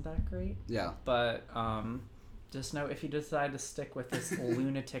judging isn't that great. Yeah. But just know, if you decide to stick with this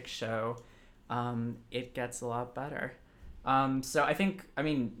lunatic show, it gets a lot better. So I think, I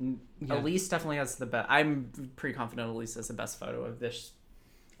mean, Elise definitely has the best. I'm pretty confident Elise has the best photo of this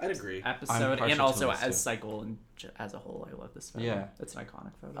I'd agree. episode, and also as cycle and as a whole. I love this photo. Yeah, it's an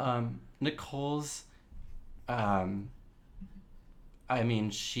iconic photo. Nicole's I mean,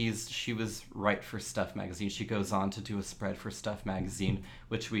 she was right for Stuff Magazine. She goes on to do a spread for Stuff Magazine,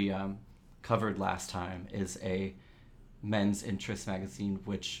 which we covered last time, is a men's interest magazine,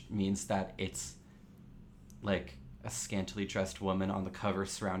 which means that it's like a scantily dressed woman on the cover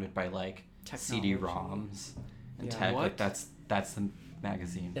surrounded by like CD-ROMs and tech. Like that's the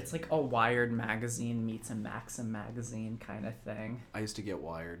magazine. It's like a Wired magazine meets a Maxim magazine kind of thing. I used to get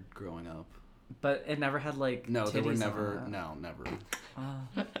Wired growing up. But it never had like there were never. Never.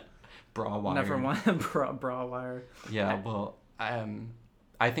 Bra Wire. Never one bra Wire. Yeah, well,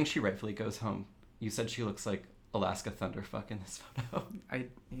 I think she rightfully goes home. You said she looks like Alaska Thunderfuck in this photo.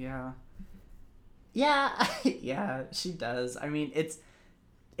 Yeah, she does. I mean, it's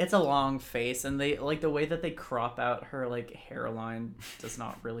a long face, and they like the way that they crop out her like hairline does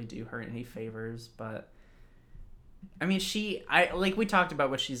not really do her any favors, but I mean, we talked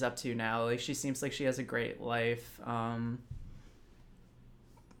about what she's up to now. Like, she seems like she has a great life.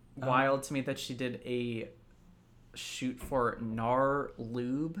 Wild to me that she did a shoot for Nar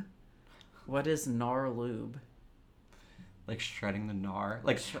Lube. What is Nar Lube? Like shredding the gnar.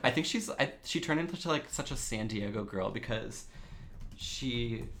 Like, I think she turned into like such a San Diego girl because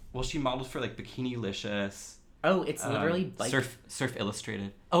she modeled for like Bikinilicious. Oh, it's literally bike... Surf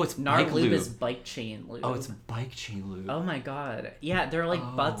Illustrated. Oh, it's Nar bike lube. lube Is bike chain lube. Oh, it's bike chain lube. Oh my god. Yeah, they're like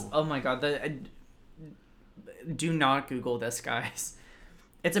butts. Oh my god. Do not Google this, guys.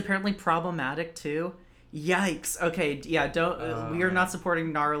 It's apparently problematic too. Yikes. Okay, yeah, don't. We are not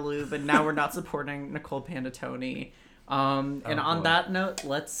supporting Nar lube, and now we're not supporting Nicole Panatoni. On that note,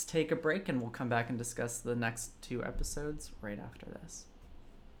 let's take a break, and we'll come back and discuss the next 2 episodes right after this.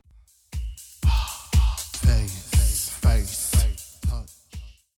 Face, touch.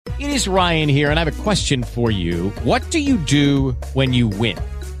 It is Ryan here, and I have a question for you. What do you do when you win?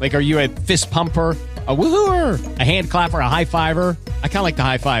 Like, are you a fist pumper, a woohooer, a hand clapper, a high fiver? I kind of like the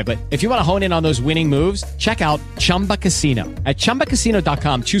high five, but if you want to hone in on those winning moves, check out Chumba Casino. At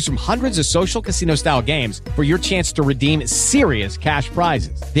ChumbaCasino.com, choose from hundreds of social casino-style games for your chance to redeem serious cash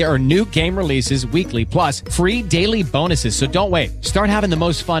prizes. There are new game releases weekly, plus free daily bonuses. So don't wait. Start having the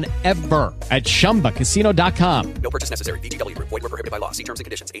most fun ever at ChumbaCasino.com. No purchase necessary. VGW Group. Void where prohibited by law. See terms and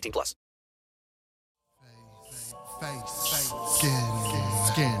conditions. 18 plus. Face,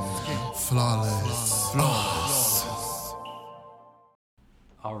 skin, flawless.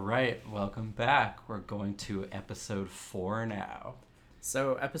 All right, welcome back. We're going to episode 4 now.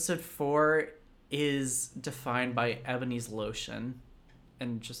 So episode 4 is defined by Ebony's lotion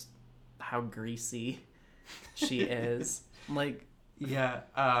and just how greasy she is. Like, Yeah.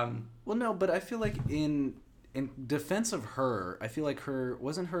 Well, no, but I feel like in defense of her, I feel like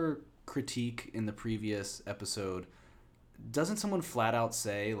wasn't her critique in the previous episode, doesn't someone flat out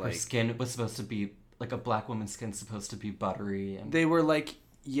say, Her like, skin was supposed to be, like a black woman's skin's supposed to be buttery. And they were like,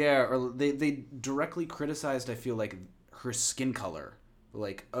 yeah, or they directly criticized, I feel like, her skin color.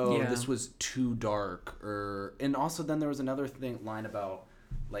 Like, oh, Yeah. this was too dark. And also then there was another line about,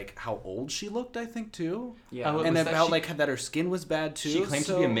 like, how old she looked, I think, too. yeah. Oh, And was that about, she- like, that her skin was bad, too. She claimed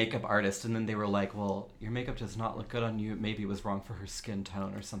to be a makeup artist, and then they were like, well, your makeup does not look good on you. Maybe it was wrong for her skin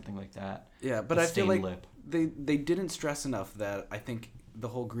tone or something like that. Yeah, but A I feel stained like lip. they didn't stress enough that I think the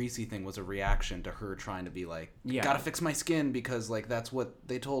whole greasy thing was a reaction to her trying to be like, Yeah. gotta fix my skin because, like, that's what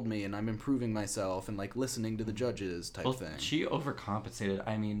they told me and I'm improving myself and, like, listening to the judges type Well, thing. she overcompensated.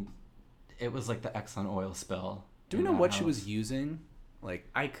 I mean, it was like the Exxon oil spill. Do we in know that what she house. was using? Like,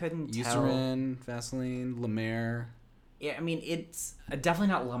 I couldn't tell. Eucerin, Vaseline, La Mer. Yeah, I mean, it's definitely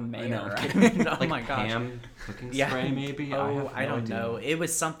not La I know, Mer. I'm I kidding. mean, oh Like my gosh. Pam cooking Yeah. spray, maybe? Oh, have I no don't idea. know. It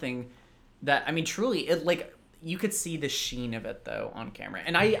was something that, I mean, truly, it, like, you could see the sheen of it, though, on camera.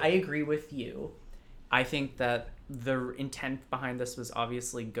 And I agree with you. I think that the intent behind this was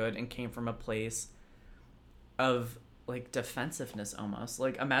obviously good and came from a place of, like, defensiveness almost.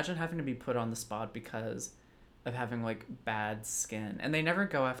 Like, imagine having to be put on the spot because of having, like, bad skin. And they never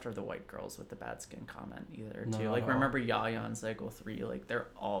go after the white girls with the bad skin comment either, too. No. Like, remember Yaya on Cycle 3? Like, they're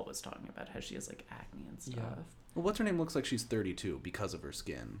always talking about how she has, like, acne and stuff. Yeah. Well, what's her name looks like she's 32 because of her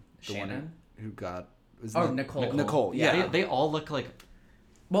skin. The one Shannon? who got... Oh, Nicole. Nicole, yeah. They all look like...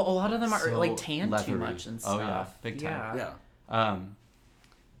 Well, a lot of them are So like tan too leathery. much and Oh, stuff. yeah, big time. Yeah.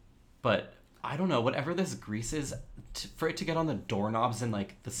 But I don't know, whatever this grease is, for it to get on the doorknobs and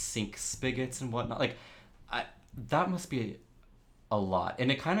like the sink spigots and whatnot, like that must be a lot.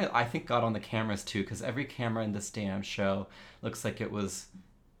 And it kind of, I think, got on the cameras too, because every camera in this damn show looks like it was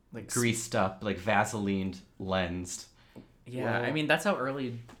Like greased up, like Vaseline lensed. Yeah, I Well- mean that's how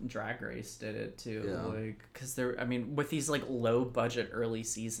early Drag Race did it too. Yeah. Like, because they're, I mean, with these like low budget early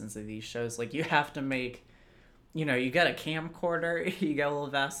seasons of these shows, like you have to make, you know, you got a camcorder, you got a little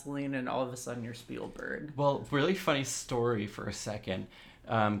Vaseline, and all of a sudden you're Spielberg. Well, really funny story for a second.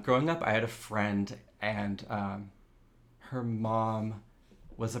 Growing up, I had a friend, and her mom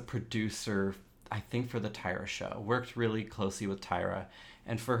was a producer, I think, for the Tyra show. Worked really closely with Tyra,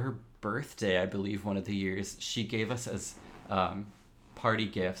 and for her birthday, I believe one of the years, she gave us as party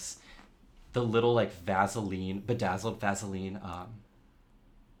gifts the little like Vaseline, bedazzled Vaseline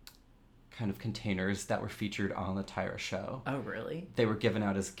kind of containers that were featured on the Tyra show. Oh, really? They were given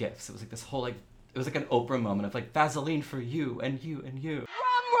out as gifts. It was like this whole like, it was like an Oprah moment of like Vaseline for you and you and you.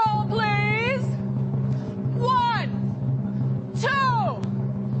 Drum roll, please. 1, 2,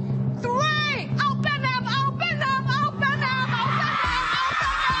 3. Open them, open them, open them, open them,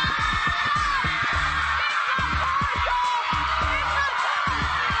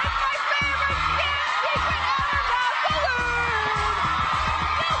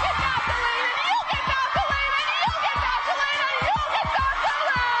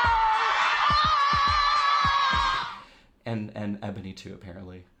 And Ebony too,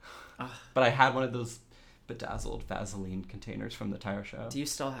 apparently. But I had one of those bedazzled Vaseline containers from the Tyra show. Do you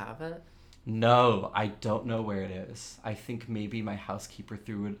still have it? No, I don't know where it is. I think maybe my housekeeper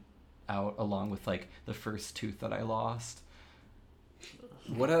threw it out along with like the first tooth that I lost.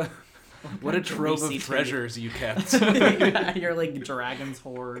 What a trove greasy of teeth. treasures you kept. Yeah, you're like dragon's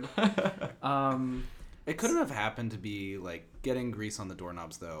hoard. It couldn't have happened to be like getting grease on the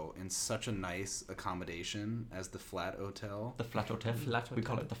doorknobs though in such a nice accommodation as the Flat Hotel. The Flat Hotel. Flat We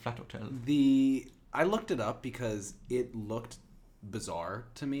call Hotel. it the Flat Hotel. I looked it up because it looked bizarre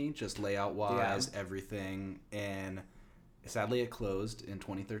to me, just layout wise, everything, and sadly it closed in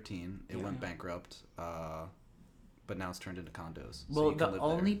 2013. It went bankrupt. but now it's turned into condos. So Well, you can the live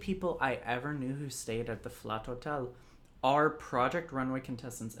only there. people I ever knew who stayed at the Flat Hotel are Project Runway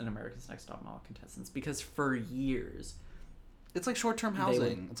contestants and America's Next Top Model contestants, because for years, It's like short-term would-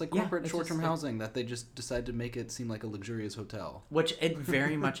 housing. It's like Yeah, corporate it's short-term just like- housing that they just decide to make it seem like a luxurious hotel. which it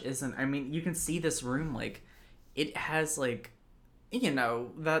very much isn't. I mean, you can see this room, like, it has, like, you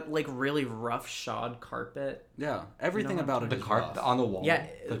know, that, like, really rough shod carpet. Yeah, everything what I'm about it The is carpet rough. on the wall. Yeah,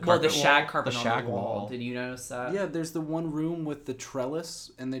 the well, the carpet shag wall, carpet the on shag the wall. wall. Did you notice that? Yeah, there's the one room with the trellis,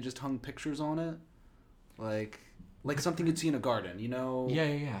 and they just hung pictures on it, like something you'd see in a garden. You know?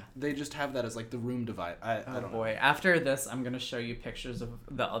 Yeah. They just have that as like the room divide. I Oh don't know. boy! After this, I'm gonna show you pictures of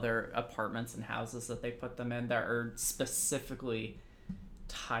the other apartments and houses that they put them in that are specifically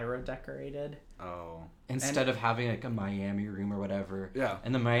Tyra decorated. Oh. Instead of having like a Miami room or whatever. Yeah.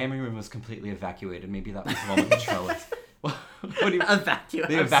 And the Miami room was completely evacuated. Maybe that was the one with the trellis. what do you? Evacuate.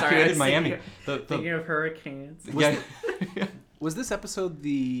 They I'm sorry, evacuated I was Miami. Thinking, thinking of hurricanes. Yeah. Was this episode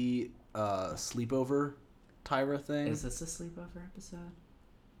the sleepover Tyra thing? Is this a sleepover episode?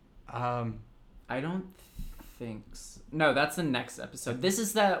 um. I don't think so. No, that's the next episode. This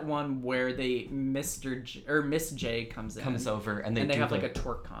is that one where they Miss J comes in. Comes over and they and they do have the, like a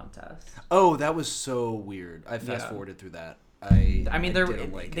twerk contest. Oh, that was so weird. I fast Yeah. forwarded through that. I mean,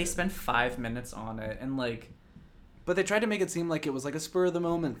 didn't like they it. spent 5 minutes on it, and like, But they tried to make it seem like it was like a spur of the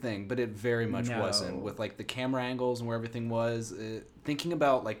moment thing, but it very much No. wasn't. With like the camera angles and where everything was, thinking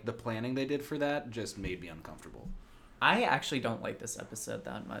about like the planning they did for that just made me uncomfortable. I actually don't like this episode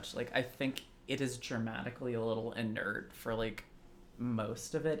that much. Like, I think it is dramatically a little inert for like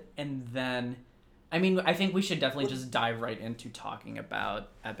most of it, and then, I mean, I think we should definitely just dive right into talking about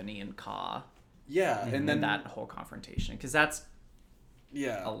Ebony and Ka Yeah, and then that whole confrontation, because that's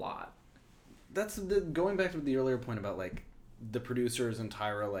yeah, a lot. that's the going back to the earlier point about like the producers and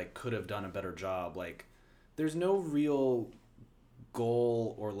Tyra like could have done a better job. Like, there's no real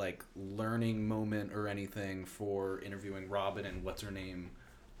goal or like learning moment or anything for interviewing Robin and what's her name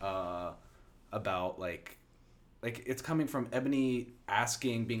about like it's coming from Ebony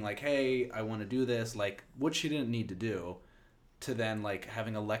asking, being like, hey, I want to do this, like what she didn't need to do, to then like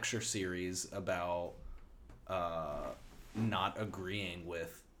having a lecture series about not agreeing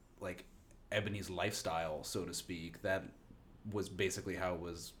with like Ebony's lifestyle, so to speak. That was basically how it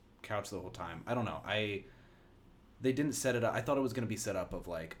was couched the whole time. I don't know. They didn't set it up. I thought it was going to be set up of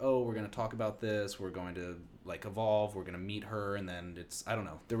like, oh, we're going to talk about this. We're going to like evolve. We're going to meet her. And then it's, I don't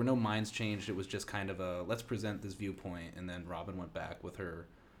know. There were no minds changed. It was just kind of a, let's present this viewpoint. And then Robin went back with her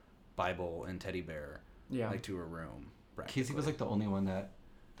Bible and teddy bear, like to her room. Casey was like the only one that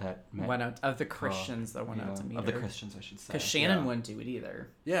met Went out of the Christians that went out to meet of her. the Christians, I should say. Because Shannon Yeah. wouldn't do it either.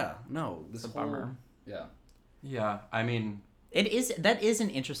 Yeah, no. This It's a whole, bummer. Yeah. Yeah, I mean, That is an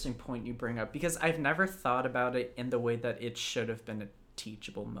interesting point you bring up, because I've never thought about it in the way that it should have been a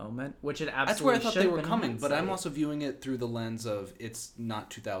teachable moment, which it absolutely That's where I thought should they have were been in coming, but I'm hindsight. also viewing it through the lens of it's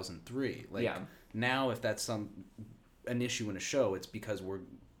not 2003. Like Yeah. now, if that's an issue in a show, it's because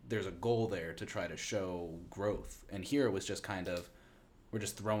there's a goal there to try to show growth. And here it was just kind of, we're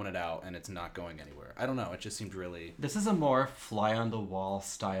just throwing it out and it's not going anywhere. I don't know. It just seemed really. this is a more fly on the wall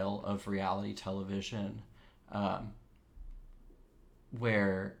style of reality television,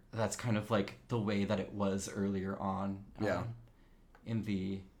 where that's kind of like the way that it was earlier on. Yeah. In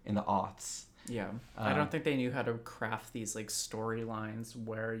the aughts. Yeah. I don't think they knew how to craft these like storylines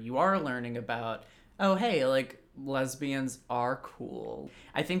where you are learning about, oh hey, like lesbians are cool.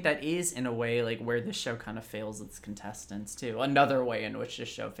 I think that is in a way like where this show kind of fails its contestants too. Another way in which this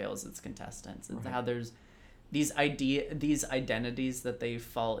show fails its contestants is how there's these identities that they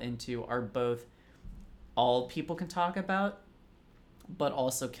fall into are both all people can talk about, but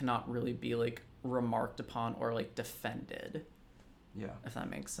also cannot really be like remarked upon or like defended, Yeah. if that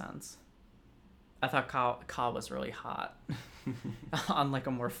makes sense. I thought Ka was really hot. On like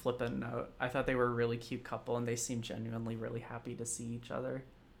a more flippant note, I thought they were a really cute couple and they seemed genuinely really happy to see each other.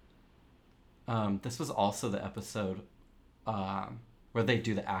 This was also the episode where they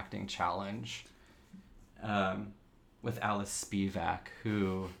do the acting challenge with Alice Spivak,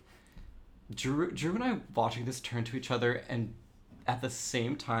 who Drew and I watching this turned to each other and at the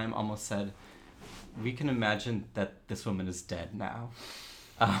same time almost said, we can imagine that this woman is dead now.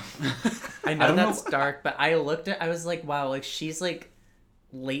 I know don't that's know- dark, but I looked at, I was like, wow, like she's like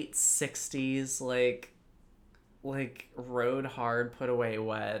late 60s, like rode hard, put away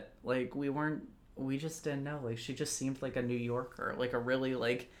wet. Like we just didn't know. Like she just seemed like a New Yorker, like a really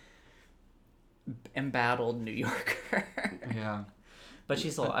like embattled New Yorker. Yeah. But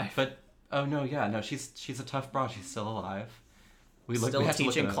she's alive. But oh no, yeah, no, she's a tough broad. She's still alive. We Still have to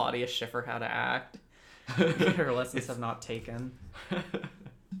look teaching it up. Claudia Schiffer how to act. her lessons have not taken.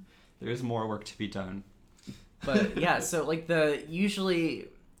 There's more work to be done. But yeah, so like usually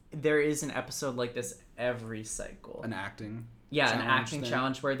there is an episode like this every cycle. An acting. Yeah, an acting thing.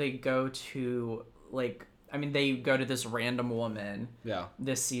 challenge where they go to they go to this random woman. Yeah.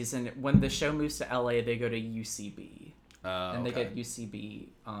 This season, when the show moves to LA, they go to UCB. And they Okay. get UCB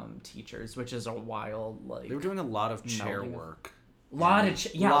teachers, which is a wild They were doing a lot of chair melding of- work. a lot of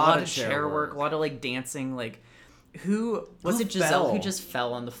chair work, work. a lot of like dancing. Like, who was Who it? Giselle fell? who just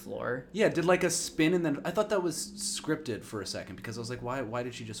fell on the floor. Yeah, did like a spin and then I thought that was scripted for a second because I was like, why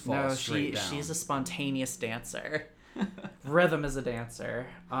did she just fall No, straight down? she's a spontaneous dancer. Rhythm is a dancer.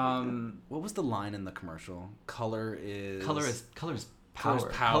 What was the line in the commercial? Color is Color is Color power. is power,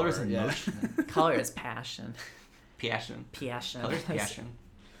 Color is yeah. emotion. Color is passion. Passion. Passion. Color is passion.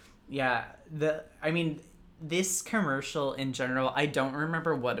 Yeah, this commercial in general, I don't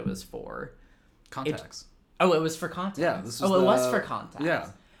remember what it was for. contacts. Oh, it was for contacts. Yeah, this was it was the- for contacts. Yeah.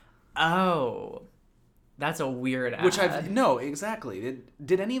 Oh, that's a weird ad. Which no, exactly.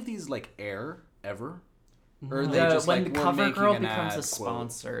 Did any of these like air ever? Or are they just when like the we're cover making girl an becomes ad a quote?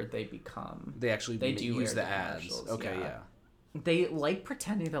 sponsor, they become. They actually They do use air the ads. commercials, Okay, yeah. yeah. They like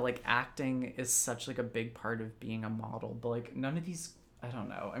pretending that like acting is such like a big part of being a model, but like none of these. I don't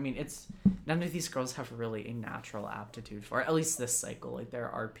know. I mean, none of these girls have really a natural aptitude for it. At least this cycle. Like there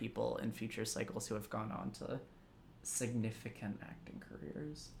are people in future cycles who have gone on to significant acting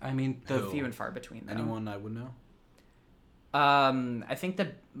careers. I mean, Few and far between. Though. Anyone I would know? I think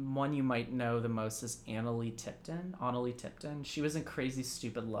the one you might know the most is Annalie Tipton. She was in Crazy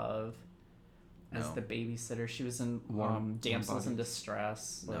Stupid Love as No. the babysitter. She was in Warm Damsels in Bodies.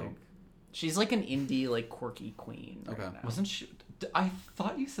 Distress. No. Like, she's like an indie, like quirky queen. Right Okay. now. wasn't she? I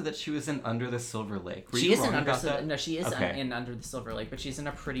thought you said that she was in Under the Silver Lake. Were She you is in wrong Under about that? No, she is Okay. in Under the Silver Lake, but she's in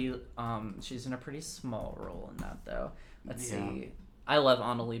a pretty small role in that though. Let's Yeah. see. I love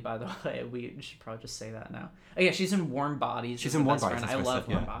Annalie, by the way. We should probably just say that now. Oh yeah, she's in Warm Bodies. She's as in the Warm best Bodies, friend. that's I what I love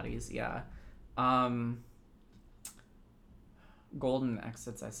said, Warm yeah. Bodies. Yeah. Golden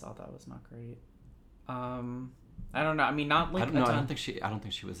Exits. I saw that was not great. I don't know. I mean, not like I don't know. a I ton. don't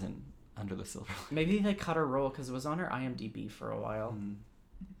think she was in Under the Silver Lake. Maybe they cut her role because it was on her IMDb for a while. Hmm.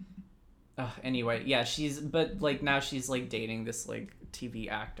 Anyway, yeah, but like now she's like dating this like TV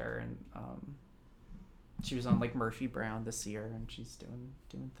actor, and she was on like Murphy Brown this year, and she's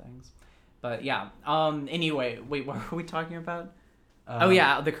doing things. But yeah. Anyway, wait, what were we talking about? Oh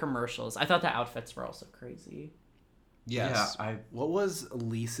yeah, the commercials. I thought the outfits were also crazy. Yes. Yeah, What was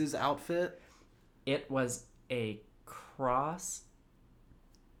Lisa's outfit? It was a cross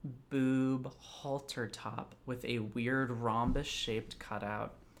boob halter top with a weird rhombus shaped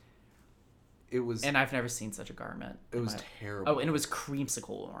cutout. It was. And I've never seen such a garment. It was terrible. Oh, and it was creamsicle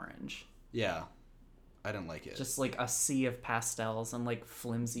orange. Yeah, I didn't like it. Just like a sea of pastels and like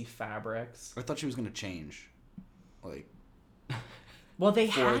flimsy fabrics. I thought she was gonna change, like Well, they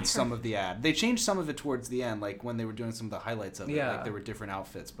had her... towards some of the ad. They changed some of it towards the end, like when they were doing some of the highlights of it. Yeah. Like there were different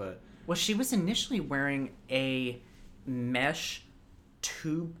outfits, but Well, she was initially wearing a mesh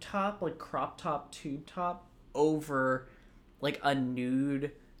tube top, like crop top tube top, over like a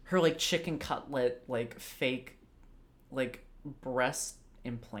nude, her like chicken cutlet, like fake, like breast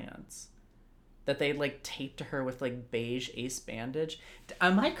implants that they like taped to her with like beige ace bandage.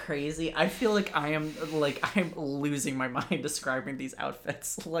 Am I crazy? I feel like I'm losing my mind describing these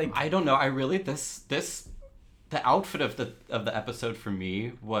outfits. Like I don't know. I really the outfit of the episode for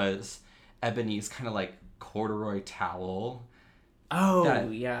me was Ebony's kind of like corduroy towel oh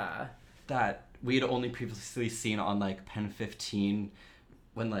that- yeah. that we had only previously seen on like Pen 15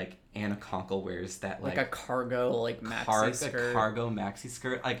 when like Anna Conkle wears that Like a cargo, like maxi skirt. cargo maxi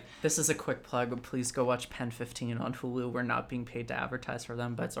skirt. Like This is a quick plug. Please go watch Pen 15 on Hulu. We're not being paid to advertise for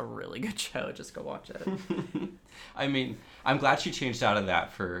them, but it's a really good show. Just go watch it. I mean, I'm glad she changed out of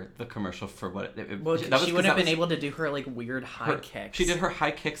that for the commercial for what it Well, that was she 'cause wouldn't that have been was able to do her like weird high her- kicks. She did her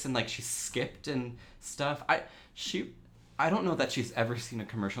high kicks and like she skipped and stuff. I don't know that she's ever seen a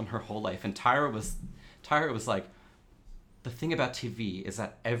commercial in her whole life. And Tyra was like, the thing about TV is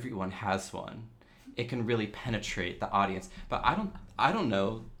that everyone has one. It can really penetrate the audience. But I don't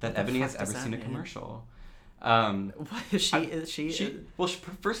know that Ebony has fuck ever does seen a that mean? commercial. What is she?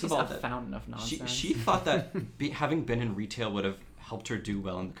 First She's of all, a fountain of nonsense. she thought that having been in retail would have helped her do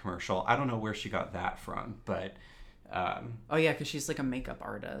well in the commercial. I don't know where she got that from, but Oh yeah, because she's like a makeup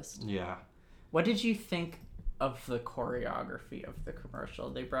artist. yeah. What did you think of the choreography of the commercial?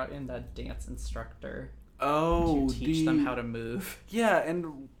 They brought in that dance instructor oh, to teach them how to move. Yeah,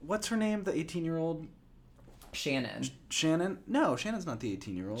 and what's her name? The 18-year-old Shannon. Shannon? No, Shannon's not the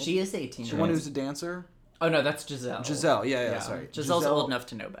 18-year-old. She is 18. the one who's a dancer. Oh no, that's Giselle. Giselle, yeah, sorry. Giselle's old enough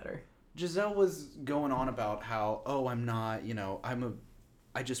to know better. Giselle was going on about how, I'm not,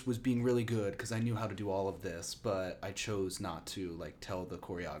 I just was being really good because I knew how to do all of this, but I chose not to, like, tell the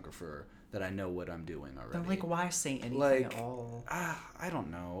choreographer that I know what I'm doing already. Then, like, why say anything like, at all? I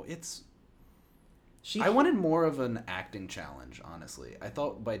don't know. I wanted more of an acting challenge, honestly. I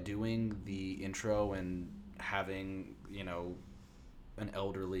thought by doing the intro and having, an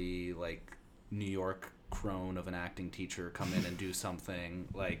elderly, like, New York crone of an acting teacher come in and do something,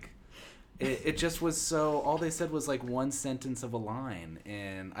 like... It just was so... All they said was, like, one sentence of a line.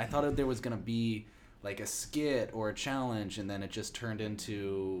 And I thought there was going to be, like, a skit or a challenge, and then it just turned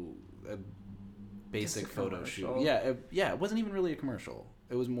into a basic photo shoot. Yeah, it wasn't even really a commercial.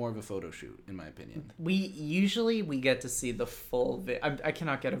 It was more of a photo shoot, in my opinion. We get to see the full... I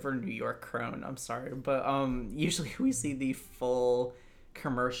cannot get over New York crone. I'm sorry. But usually we see the full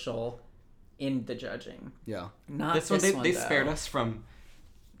commercial in the judging. Yeah. Not this one, they spared us from...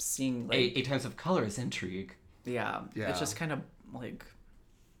 seeing like eight times of color's intrigue. Yeah. It's just kind of like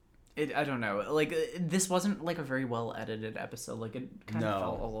I don't know, like this wasn't like a very well edited episode. Like it kind of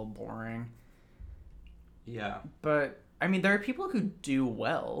felt a little boring. Yeah, but I mean there are people who do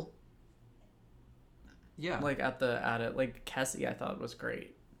well. Yeah, like at it, like Kessie I thought was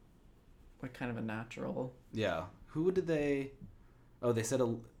great, like kind of a natural. Yeah. Who did they? Oh, they said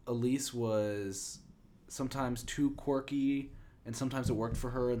Elise was sometimes too quirky. And sometimes it worked for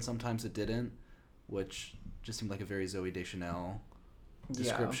her, and sometimes it didn't, which just seemed like a very Zooey Deschanel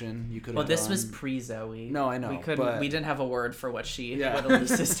description. You could. Well, this was pre-Zoe. No, I know. We couldn't. But... We didn't have a word for what what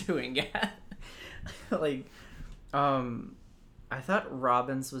Elise is doing yet. Like, I thought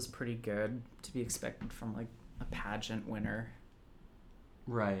Robin's was pretty good, to be expected from like a pageant winner.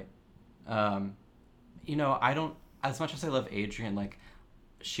 Right. I don't. As much as I love Adrienne, like,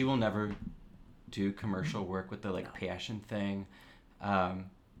 she will never do commercial work with the passion thing, and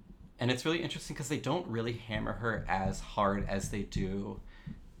it's really interesting because they don't really hammer her as hard as they do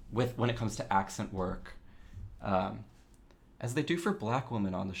when it comes to accent work, as they do for Black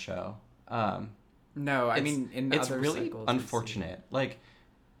women on the show. No, I mean it's really unfortunate, like,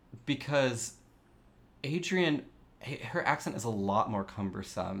 because Adrienne, her accent is a lot more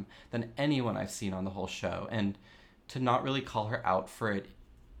cumbersome than anyone I've seen on the whole show, and to not really call her out for it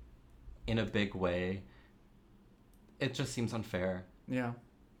in a big way, it just seems unfair. Yeah,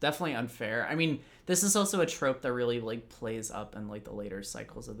 definitely unfair. I mean, this is also a trope that really like plays up in like the later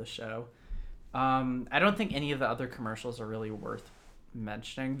cycles of the show. I don't think any of the other commercials are really worth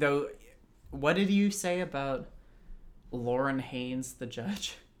mentioning, though. What did you say about Lauren Haynes, the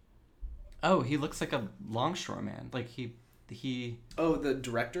judge? Oh, he looks like a longshoreman. Like he. Oh, the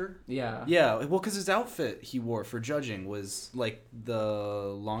director? Yeah. Yeah, well, because his outfit he wore for judging was like the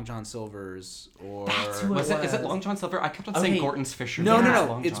Long John Silver's, or that's who is it Long John Silver? I kept on saying Gorton's Fisher. No.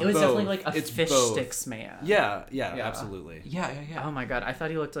 It was definitely like a fish sticks man. Yeah, absolutely. Yeah. Oh my god, I thought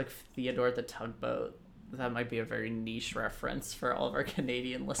he looked like Theodore the Tugboat. That might be a very niche reference for all of our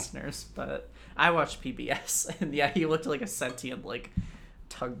Canadian listeners, but I watched PBS, and yeah, he looked like a sentient like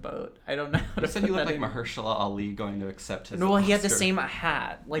tugboat. I don't know how to. You said you looked like Mahershala Ali going to accept his. No, well, he had the Oscar. same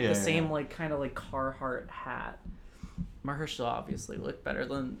hat, like the same like kind of like Carhartt hat. Mahershala obviously looked better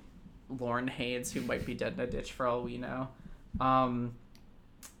than Lauren Haynes, who might be dead in a ditch for all we know.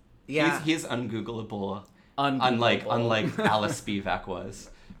 Yeah, he's ungoogleable. Unlike Alice Spivak was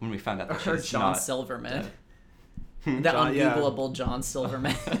when we found out that or she's John not Silverman. The ungoogleable John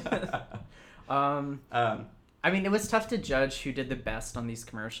Silverman. I mean, it was tough to judge who did the best on these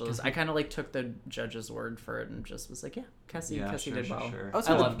commercials. I kind of like took the judge's word for it and just was like, yeah, Kessie did well. Sure.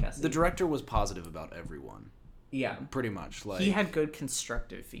 I love Kessie. The director was positive about everyone. Yeah. Pretty much. Like, he had good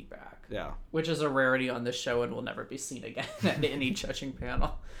constructive feedback. Yeah. Which is a rarity on this show and will never be seen again at any judging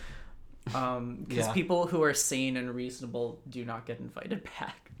panel. Because people who are sane and reasonable do not get invited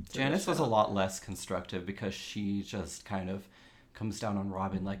back. Janice was a lot less constructive because she just kind of comes down on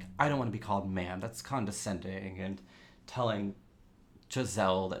Robin like, I don't want to be called ma'am, that's condescending, and telling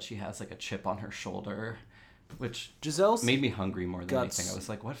Giselle that she has like a chip on her shoulder, which Giselle's made me hungry more than anything. I was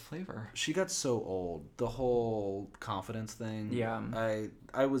like, what flavor? She got so old. The whole confidence thing. Yeah.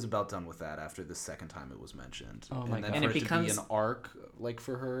 I was about done with that after the second time it was mentioned. Oh my god. And it becomes to be an arc like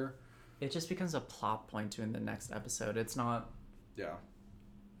for her. It just becomes a plot point in the next episode. It's not. Yeah.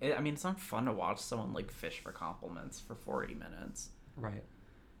 It's not fun to watch someone like fish for compliments for 40 minutes. Right.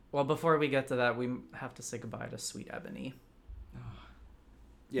 Well, before we get to that, we have to say goodbye to Sweet Ebony.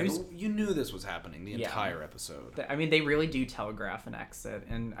 Yeah, Who's- but you knew this was happening the Yeah. entire episode. I mean, they really do telegraph an exit,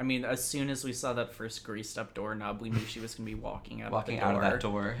 and I mean, as soon as we saw that first greased up doorknob, we knew she was gonna be walking out of that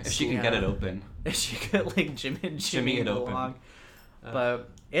door. If she can get it open. If she could, like, Jimmy it open. along. But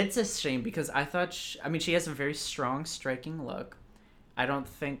it's a shame because I thought, she has a very strong, striking look. I don't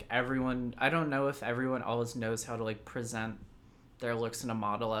know if everyone always knows how to, like, present their looks in a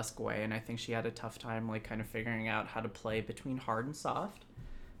model-esque way, and I think she had a tough time, like, kind of figuring out how to play between hard and soft.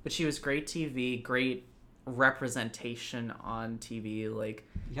 But she was great TV, great representation on TV, like...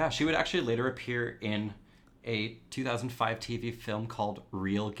 Yeah, she would actually later appear in a 2005 TV film called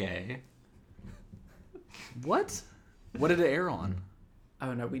Real Gay. What? What did it air on?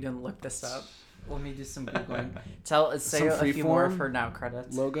 Oh, no, we didn't look this up. Let me do some Googling. Say Some a few more Freeform for now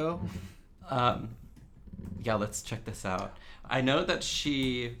credits. Logo? Yeah, let's check this out. I know that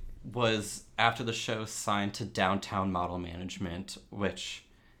she was, after the show, signed to Downtown Model Management, which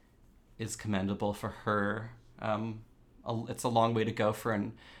is commendable for her. It's a long way to go for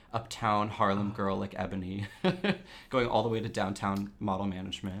an uptown Harlem girl like Ebony, going all the way to Downtown Model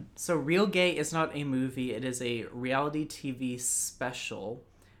Management. So Real Gay is not a movie. It is a reality TV special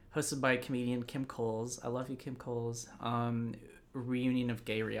hosted by comedian Kim Coles. I love you, Kim Coles. Reunion of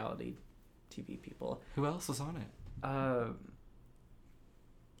gay reality TV people. Who else was on it?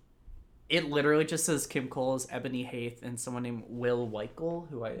 It literally just says Kim Coles, Ebony Haith, and someone named Will Weichel.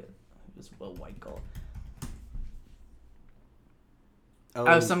 Who's Will Weichel?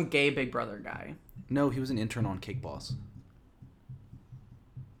 Oh, some gay Big Brother guy. No, he was an intern on Cake Boss.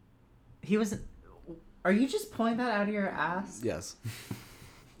 He was... Are you just pulling that out of your ass? Yes.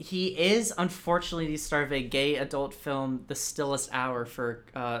 He is, unfortunately, the star of a gay adult film, The Stillest Hour, for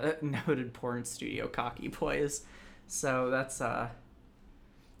noted porn studio Cocky Boys. So that's...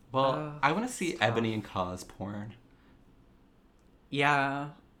 Well, I want to see Ebony and Cause porn. Yeah.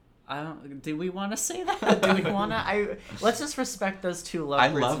 Do we want to say that? Do we want to? Let's just respect those two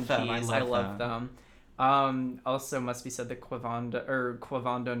lovebirds in peace. I love them. Also, must be said that Quavando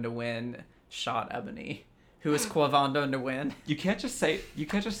Nguyen shot Ebony. Who is Quavando Nguyen? You can't just say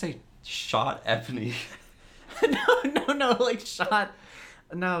shot Ebony. No, like shot.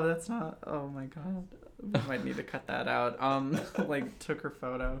 No, that's not. Oh my god, we might need to cut that out. Like took her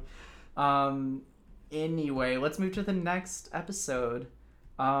photo. Anyway, let's move to the next episode.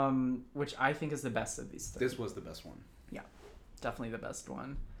 Which I think is the best of these three. This was the best one. Yeah, definitely the best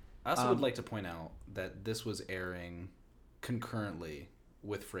one. I also would like to point out that this was airing concurrently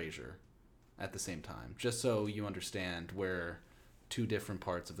with Frasier at the same time, just so you understand where two different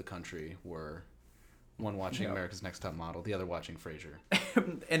parts of the country were. One watching America's Next Top Model, the other watching Frasier.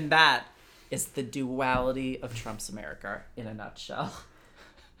 And that is the duality of Trump's America in a nutshell.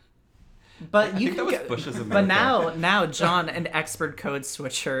 But you can Bush's America. But now John, an expert code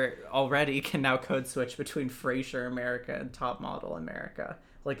switcher already, can now code switch between Frasier America and Top Model America,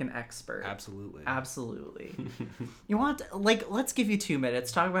 like an expert. Absolutely. You want let's give you 2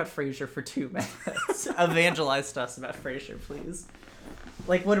 minutes. Talk about Frasier for 2 minutes. Evangelize to us about Frasier, please.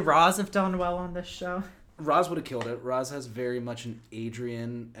 Like, would Roz have done well on this show? Roz would have killed it. Roz has very much an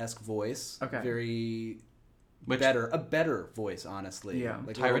Adrian-esque voice. Okay. A better voice, honestly. Yeah.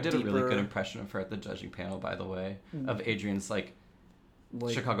 Like Tyra did a really good impression of her at the judging panel, by the way, of Adrian's like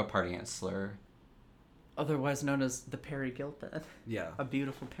Chicago party ant slur. Otherwise known as the Perry Gilpin. Yeah. A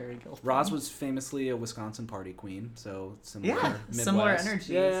beautiful Perry Gilpin. Roz was famously a Wisconsin party queen, so similar. Yeah, Midwest. similar energies.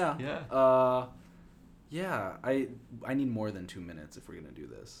 Yeah. Yeah, I need more than 2 minutes if we're gonna do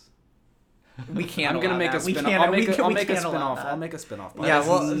this. We can't. I'm gonna make a spin-off. I'll make a spin-off. I'll make a spin-off. Yeah,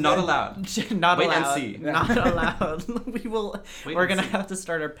 well, not allowed. Not Wait allowed. and see. Not allowed. We will. We're gonna see. have to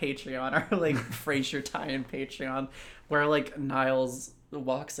start our Patreon, our like Frasier tie-in Patreon, where like Niles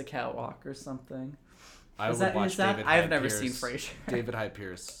walks a catwalk or something. Is that? I've never seen Frasier. David Hyde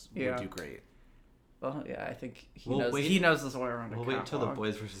Pierce would do great. Well, yeah, I think he We'll knows. wait- He knows his way around a We'll catwalk. wait till the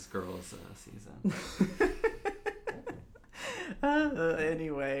Boys vs. Girls season.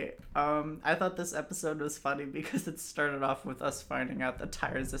 Anyway, I thought this episode was funny because it started off with us finding out that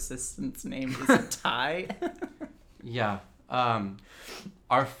Tyra's assistant's name is Ty. Yeah.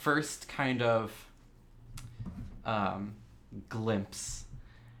 Our first kind of glimpse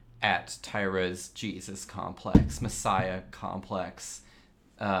at Tyra's Jesus complex, Messiah complex,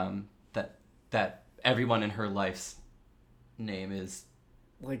 that everyone in her life's name is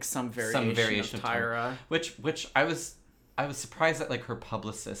Like some variation of Tyra. Which I was surprised that like her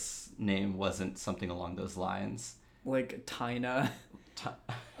publicist's name wasn't something along those lines. Like Tyna.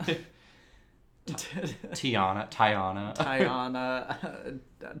 Tiana. Tyana.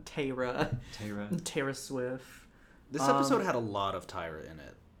 Tara. Tyra. Taylor Swift. This episode had a lot of Tyra in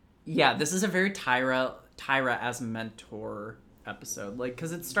it. Yeah, this is a very Tyra as mentor episode. Like,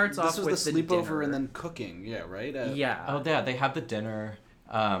 because it starts off with This was the sleepover dinner. and then cooking. Yeah, right? Yeah. Oh, yeah, they have the dinner.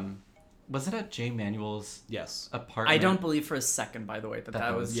 Was it at Jay Manuel's Yes. apartment? I don't believe for a second, by the way, that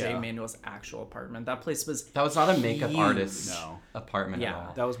That was was- Jay yeah. Manuel's actual apartment. That place was That was not a makeup huge. artist's No. apartment Yeah. at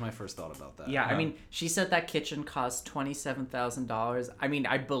all. That was my first thought about that. Yeah, I mean, she said that kitchen cost $27,000. I mean,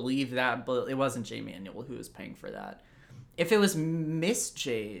 I believe that, but it wasn't Jay Manuel who was paying for that. If it was Miss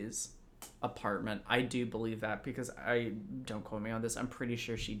J's apartment, I do believe that because don't quote me on this. I'm pretty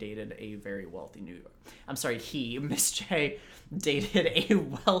sure she dated a very wealthy Miss J dated a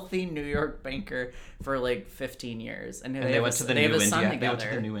wealthy New York banker for like 15 years, and And they went to the they new have a son India. They went to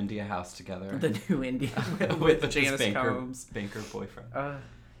together. the new India house together. The new India with with his Janice Combs. banker boyfriend.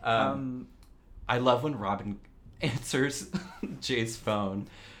 I love when Robin answers Jay's phone,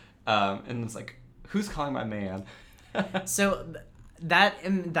 and it's like, "Who's calling my man?" So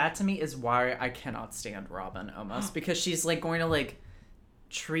that to me is why I cannot stand Robin almost, because she's like going to like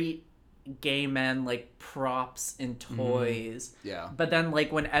treat gay men like props and toys. Yeah. But then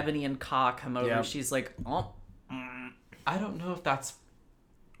like when Ebony and Ka come over, Yeah. she's like, oh. I don't know if that's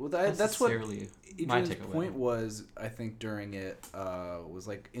Well, that's what necessarily my Adrian's takeaway. point was, I think, during it, was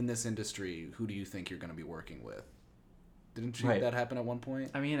like, in this industry, who do you think you're going to be working with? Didn't Right. that happen at one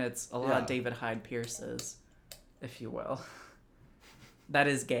point? I mean, it's a lot Yeah. of David Hyde Pierce's, if you will. That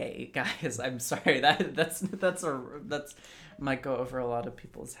is gay, guys. I'm sorry. That's might go over a lot of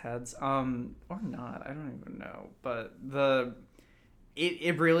people's heads. Or not. I don't even know. But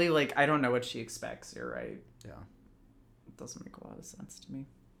it really, like, I don't know what she expects. You're right. Yeah. It doesn't make a lot of sense to me.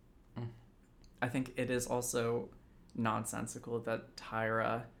 I think it is also nonsensical that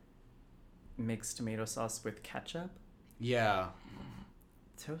Tyra makes tomato sauce with ketchup. Yeah.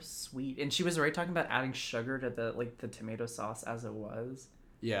 So sweet. And she was already talking about adding sugar to the tomato sauce as it was.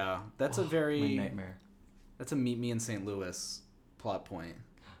 Yeah. That's a My very... nightmare. That's a Meet Me in St. Louis plot point.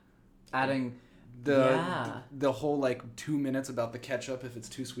 Adding The whole, like, 2 minutes about the ketchup, if it's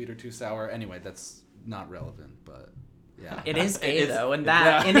too sweet or too sour. Anyway, that's not relevant, but... Yeah. It is gay It is- though, and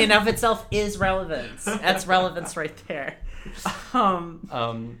that in and of itself is relevance. That's relevance right there. When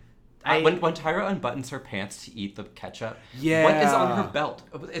Tyra unbuttons her pants to eat the ketchup, Yeah. what is on her belt?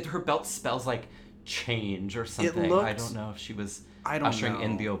 Her belt smells like change or something. looked- I don't know if she was I don't ushering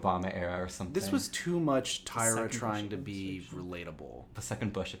in know. the Obama era or something. This was too much Tyra second trying Bush to be relatable. the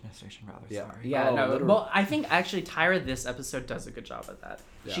second Bush administration, rather. Yeah. Sorry. Yeah, Oh, no. literally. Well, I think actually Tyra this episode does a good job at that.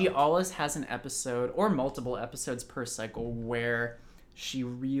 She Yeah. always has an episode or multiple episodes per cycle where she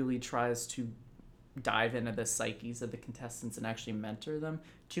really tries to dive into the psyches of the contestants and actually mentor them,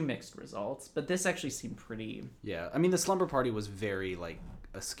 to mixed results. But this actually seemed pretty Yeah. I mean, the slumber party was very, like,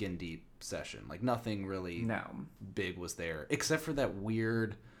 a skin deep session. Like, nothing really big was there. Except for that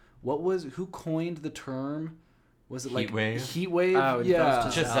weird... Who coined the term? Was it, like... Heat wave? Heat wave? Oh, yeah.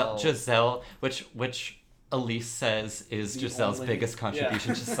 those Giselle, which Elise says is Giselle's only- biggest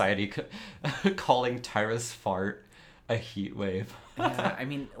contribution to society, calling Tyra's fart a heat wave. Yeah, I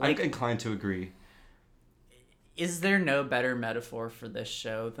mean, I'm like, inclined to agree. is there no better metaphor for this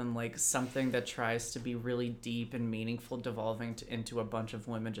show than like something that tries to be really deep and meaningful devolving into a bunch of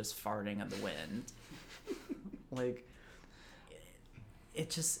women just farting in the wind? Like,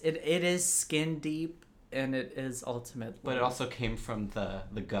 it is skin deep, and it is ultimately, But it also came from the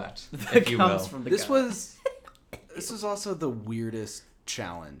gut, it if you will. comes from the This gut. was also the weirdest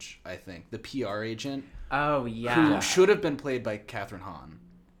challenge, I think. The PR agent, Oh yeah. who should have been played by Catherine Hahn.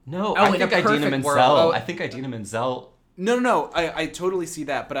 No, Oh, I in a think Idina perfect Menzel. world. I think Idina Menzel. No. I totally see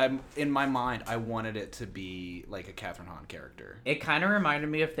that, but in my mind, I wanted it to be like a Catherine Hahn character. It kind of reminded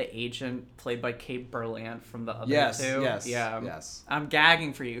me of the agent played by Kate Berlant from the other Yes, two. yes, Yeah. yes. I'm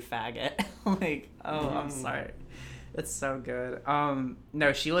gagging for you, faggot. Like, oh, I'm sorry. It's so good.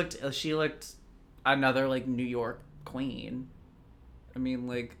 No, she looked another like New York queen. I mean,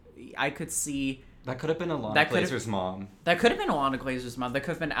 like, I could see That could have been Alana That could have- Glazer's mom. that could have been Alana Glazer's mom. That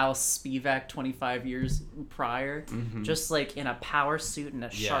could have been Alice Spivak 25 years prior, just like in a power suit and a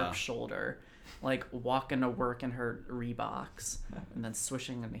sharp shoulder, like walking to work in her Reeboks and then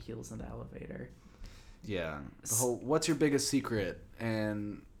swishing in the heels in the elevator. Yeah. The whole what's your biggest secret?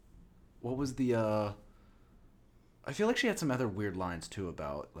 And what was the I feel like she had some other weird lines too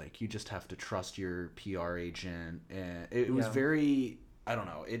about like you just have to trust your PR agent, and it was Yeah. very, I don't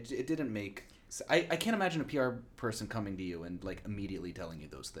know. It didn't make I can't imagine a PR person coming to you and like immediately telling you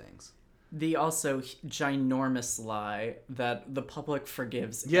those things. The also ginormous lie that the public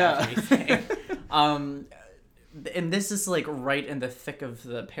forgives Yeah. everything. And this is like right in the thick of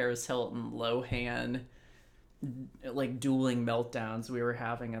the Paris Hilton Lohan like dueling meltdowns we were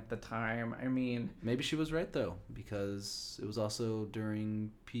having at the time. I mean, Maybe she was right though, because it was also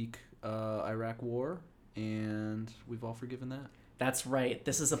during peak Iraq War, and we've all forgiven that. that's right.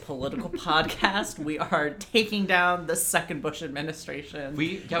 This is a political podcast. We are taking down the second Bush administration.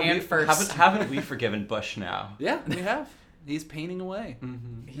 Haven't we forgiven Bush now? Yeah, we have. He's painting away.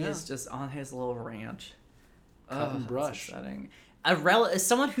 He's just on his little ranch. Cut and that's brush. upsetting. As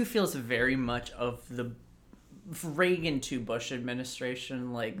someone who feels very much of the Reagan to Bush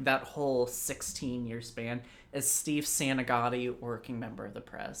administration, like that whole 16-year span, as Steve Sanagati, working member of the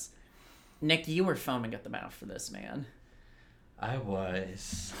press. Nick, you were foaming at the mouth for this man. I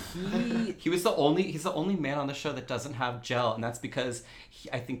was. He's the only man on the show that doesn't have gel, and that's because he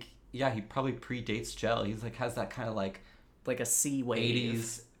probably predates gel. He's like has that kind of like a sea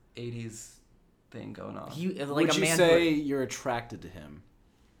wave. 80s thing going on. Would you say you're attracted to him?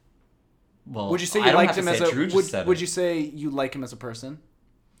 Well, Would you say I you don't liked have him to as say it. Drew a? just said Would it. you say you like him as a person?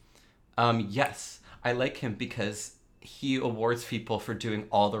 Yes, I like him because he awards people for doing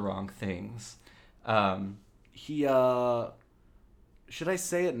all the wrong things. He should I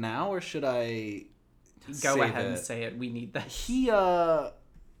say it now or should I Go save ahead and it? say it. We need that. He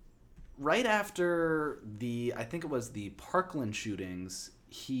right after I think it was the Parkland shootings,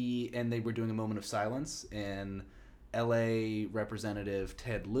 they were doing a moment of silence, and LA Representative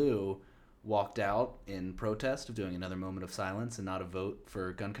Ted Lieu walked out in protest of doing another moment of silence and not a vote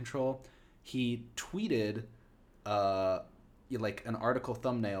for gun control. He tweeted like an article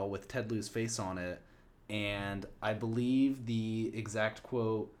thumbnail with Ted Lieu's face on it, and I believe the exact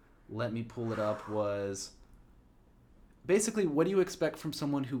quote, let me pull it up, was basically, what do you expect from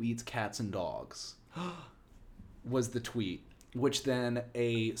someone who eats cats and dogs? Was the tweet. Which then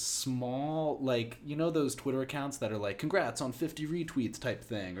a small, like, you know those Twitter accounts that are like, congrats on 50 retweets type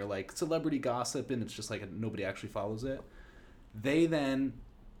thing, or like celebrity gossip, and it's just like nobody actually follows it. They then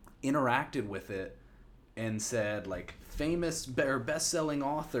interacted with it and said, like, famous or best-selling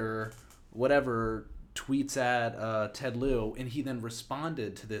author, whatever, tweets at Ted Lieu, and he then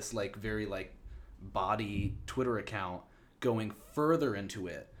responded to this, like, very, like, body Twitter account going further into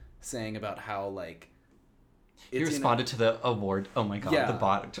it, saying about how, like, He responded to the award. Oh my god, Yeah. the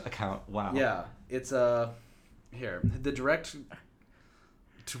bot account. Wow. Yeah, it's here. The direct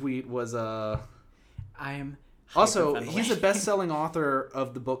tweet was I'm also, hyperventilating. he's a best-selling author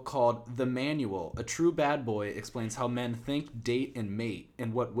of the book called The Manual. A True Bad Boy explains how men think, date, and mate,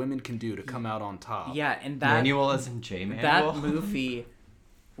 and what women can do to come out on top. Yeah, and that Manual as in J Manual. that movie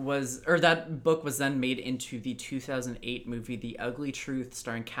that book was then made into the 2008 movie The Ugly Truth,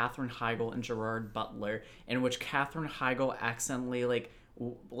 starring Katherine Heigl and Gerard Butler, in which Katherine Heigl accidentally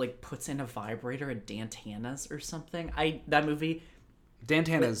like puts in a vibrator at Dantana's or something. That movie.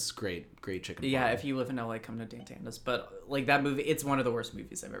 Dantana's great chicken. Yeah, farm. if you live in LA, come to Dantana's. But like that movie, it's one of the worst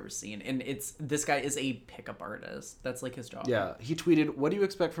movies I've ever seen, and this guy is a pickup artist. That's like his job. Yeah, he tweeted, "What do you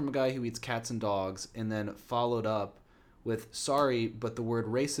expect from a guy who eats cats and dogs?" and then followed up with, "Sorry, but the word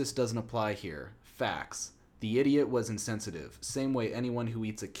racist doesn't apply here. Facts. The idiot was insensitive. Same way anyone who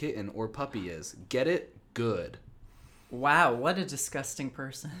eats a kitten or puppy is. Get it? Good." Wow, what a disgusting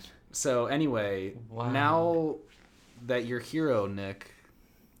person. So anyway, Wow. now that your hero, Nick,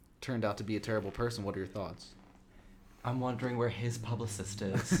 turned out to be a terrible person, what are your thoughts? I'm wondering where his publicist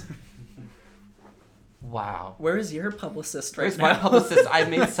is. Wow. Where's your publicist right Where's now? my publicist? I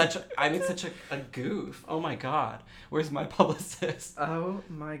made such a goof. Oh my god. Where's my publicist? Oh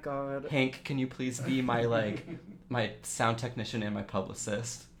my god. Hank, can you please be my my sound technician and my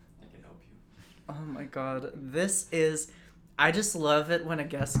publicist? Oh my god. I just love it when a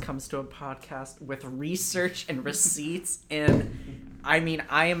guest comes to a podcast with research and receipts, and I mean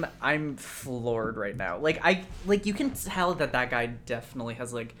I'm floored right now. Like you can tell that guy definitely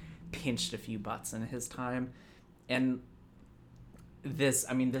has like pinched a few butts in his time, and this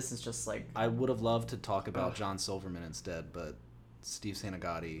is just like I would have loved to talk about John Silverman instead, but Steve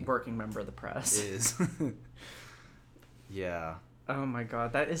Sanagati working member of the press. is yeah. Oh my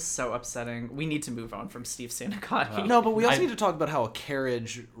god, that is so upsetting. We need to move on from Steve Sanagati. No, but we also need to talk about how a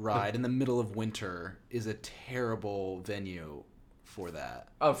carriage ride in the middle of winter is a terrible venue for that.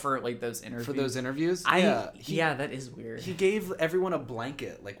 Oh, for like those interviews. For those interviews? Yeah, that is weird. He gave everyone a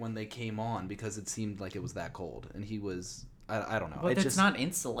blanket like when they came on because it seemed like it was that cold, and he was I don't know. But it's not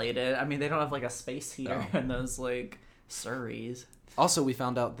insulated. I mean, they don't have like a space heater No. in those like Surreys. Also, we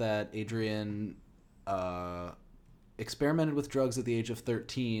found out that Adrian experimented with drugs at the age of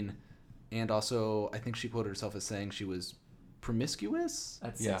 13, and also I think she quoted herself as saying she was promiscuous.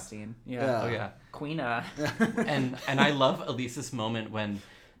 At Yeah. 16. Yeah. Oh yeah. Queen. And I love Elise's moment when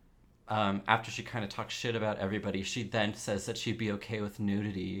after she kind of talks shit about everybody, she then says that she'd be okay with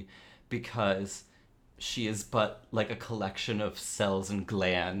nudity because she is but like a collection of cells and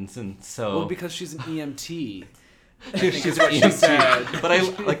glands, and so Well, because she's an EMT. she's what she said. But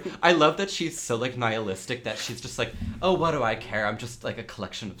I love that she's so like nihilistic that she's just like, oh, what do I care? I'm just like a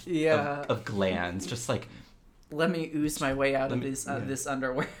collection of glands, just like. Let me ooze my way out of this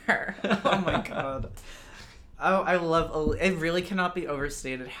underwear. Oh my god. Oh, I love... It really cannot be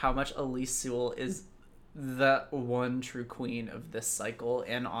overstated how much Elise Sewell is the one true queen of this cycle.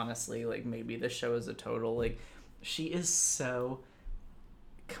 And honestly, like, maybe the show as a total. Like, she is so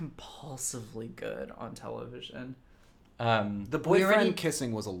compulsively good on television. The boyfriend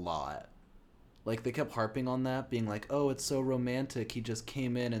kissing was a lot. Like, they kept harping on that, being like, oh, it's so romantic, he just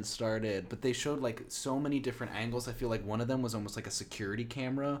came in and started. But they showed, like, so many different angles. I feel like one of them was almost like a security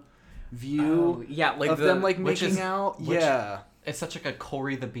camera view like of them, like, making out. Yeah. It's such like a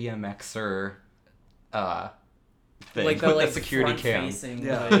Corey the BMXer thing like the, with like, the security cam. front-facing,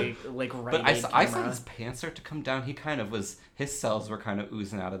 Yeah. like right But I saw his pants start to come down. He kind of was... His cells were kind of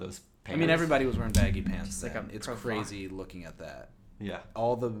oozing out of those pants. I mean, everybody was wearing baggy pants. Just like then. a It's profile. crazy looking at that. Yeah.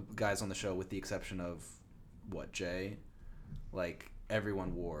 All the guys on the show, with the exception of, Jay? Like,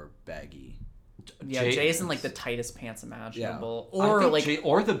 everyone wore baggy. Yeah, Jay's in like the tightest pants imaginable. I Or think like... Jay,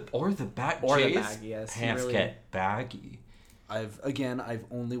 or the Jay's baggy, yes, he pants really- get baggy. I've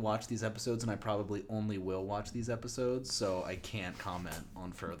only watched these episodes, and I probably only will watch these episodes, so I can't comment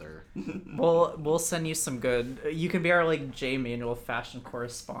on further. We'll send you some good... You can be our, like, Jay Manuel fashion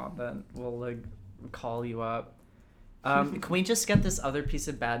correspondent. We'll, like, call you up. Can we just get this other piece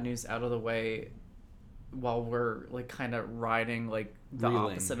of bad news out of the way while we're, like, kind of riding, like, the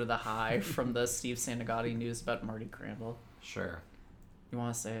Reeling. opposite of the high from the Steve Santagati news about Marty Crandall? Sure. You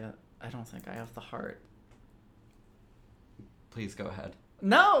want to say it? I don't think I have the heart. Please go ahead.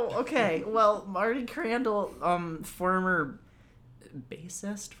 No, okay. Well, Marty Crandall, former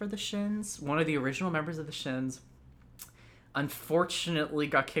bassist for the Shins, one of the original members of the Shins, unfortunately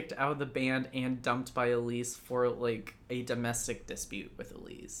got kicked out of the band and dumped by Elise for like a domestic dispute with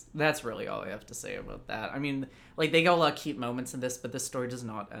Elise. That's really all I have to say about that. I mean, like, they got a lot of cute moments in this, but this story does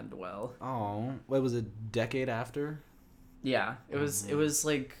not end well. Oh, what was it, a decade after? Yeah, it was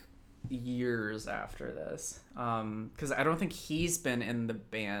like years after this, because I don't think he's been in the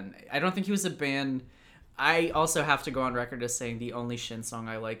band. I don't think he was a band. I also have to go on record as saying the only Shin song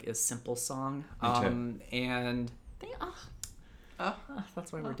I like is Simple Song. And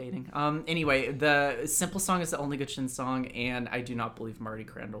that's why we're dating. Anyway, the Simple Song is the only good Shin song, and I do not believe Marty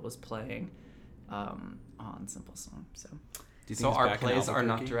Crandall was playing on Simple Song. So Do you think So he's our back in plays are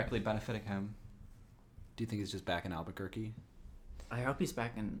not Albuquerque? directly benefiting him. Do you think he's just back in Albuquerque? I hope he's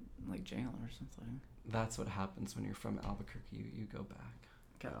back in like jail or something. That's what happens when you're from Albuquerque. You go back.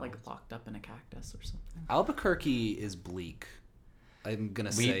 Got like locked up in a cactus or something. Albuquerque is bleak. I'm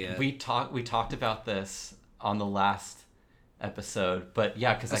gonna say it. We talked about this on the last episode, but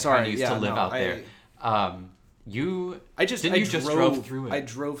yeah, because I Sorry, kind of used yeah, to live no, out there. You just drove through it. I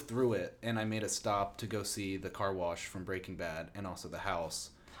drove through it, and I made a stop to go see the car wash from Breaking Bad, and also the house.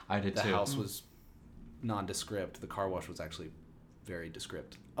 I did The too. house was nondescript. The car wash was actually very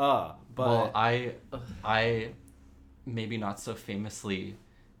descript. But Well, I maybe not so famously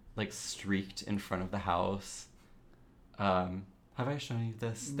like streaked in front of the house. Have I shown you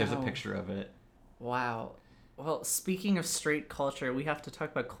this? There's a No. picture of it. Wow. Well, speaking of straight culture, we have to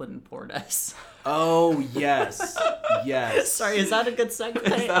talk about Clinton Portis. oh yes, yes. Sorry, is that a good segue?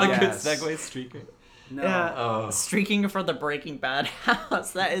 Is that a Yes. good segue, streaking? No. Yeah. Oh. Streaking for the Breaking Bad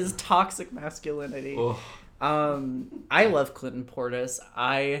house. That is toxic masculinity. Oh. I love Clinton Portis.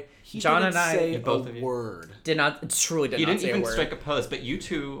 John and I say both a of you. word. did not truly did He not didn't say even a word. strike a pose, but you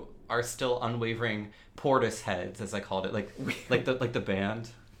two are still unwavering Portis heads, as I called it, like the band.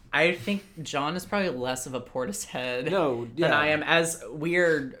 I think John is probably less of a Portis head No, than yeah. I am. As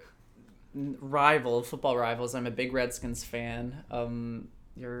weird football rivals, I'm a big Redskins fan.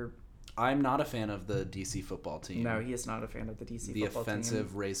 I'm not a fan of the DC football team. No, he is not a fan of the DC the football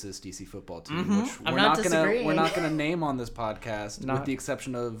offensive, team. racist DC football team, Mhm. which I'm we're not not disagreeing. gonna name on this podcast, Not- with the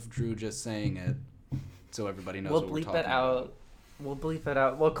exception of Drew just saying it, so everybody knows. We'll what we're bleep talking it out. about. We'll bleep it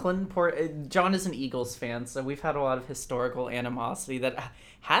out. Well, John is an Eagles fan, so we've had a lot of historical animosity that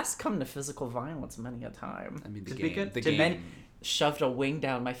has come to physical violence many a time. I mean, the Did we game. get- The Did game. men shoved a wing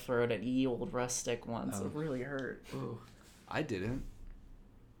down my throat at Ye Old Rustic once. Oh. It really hurt. Ooh. I didn't.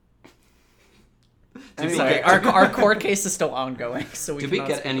 Did we Sorry, get- our court case is still ongoing, so we Did we cannot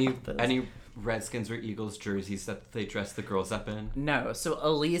get speak about this. any Redskins or Eagles jerseys that they dressed the girls up in? No, so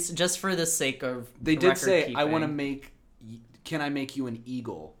Elise, just for the sake of They did record say, "I want to keeping- make. Can I make you an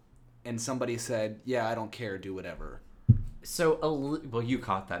eagle?" and somebody said, "Yeah, I don't care, do whatever." So Well, you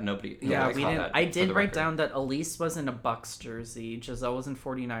caught that. Nobody. yeah, nobody we caught didn't. that I for did the write record. down that Elise was in a Bucks jersey, Giselle was in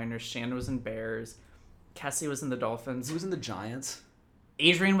 49ers, Shannon was in Bears, Cassie was in the Dolphins, Who was in the Giants?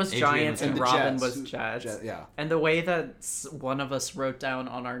 Adrian was Adrian Giants, was and the Robin Jets. was Jets. Yeah. And the way that one of us wrote down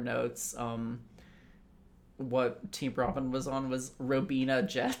on our notes, what Team Robin was on was Robina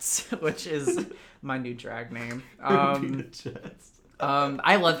Jets, which is my new drag name.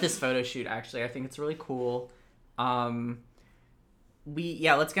 I love this photo shoot. Actually, I think it's really cool.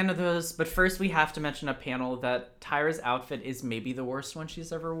 Let's get into those. But first, we have to mention a panel that Tyra's outfit is maybe the worst one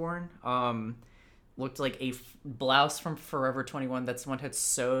she's ever worn. Looked like a blouse from Forever 21 that someone had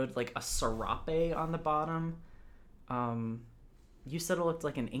sewed like a serape on the bottom. You said it looked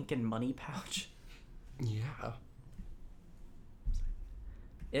like an ink and money pouch. Yeah.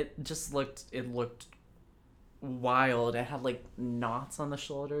 It looked wild. It had like knots on the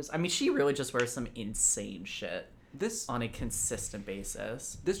shoulders. I mean, she really just wears some insane shit This on a consistent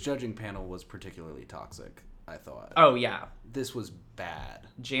basis. this judging panel was particularly toxic, I thought. Oh yeah, This was bad.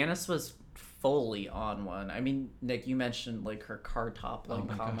 Janice was fully on one. I mean, Nick, you mentioned like her car toppling Oh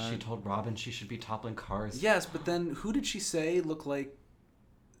my comment. gosh, she told Robin she should be toppling cars. Yes, but then who did she say looked like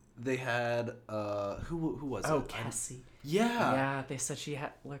they had who was Oh, it? Cassie. Yeah. Yeah, they said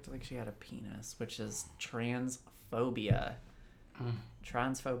looked like she had a penis, which is transphobia.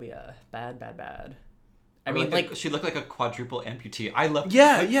 Transphobia. Bad. I mean, like she looked like a quadruple amputee. I love.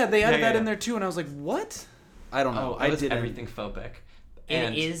 Yeah, they added Yeah, that yeah. in there too, and I was like, "What?" I don't know. I was didn't. everything phobic. it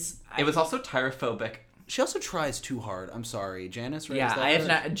And is. It was also tyrophobic. She also tries too hard. I'm sorry, Janice. Right? Yeah, Is that I have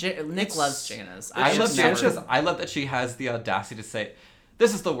right? not. Nick loves Janice. I have love never- Janice. I love that she has the audacity to say,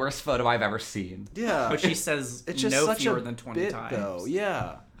 "This is the worst photo I've ever seen." Yeah, But she says it's just no such fewer a than 20 bit, times. though.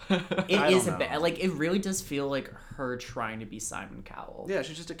 Yeah, It I is don't a bit know. like it really does feel like her trying to be Simon Cowell. yeah.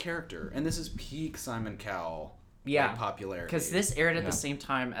 She's just a character, and this is peak Simon Cowell. Yeah, like, popularity. because this aired at Yeah. the same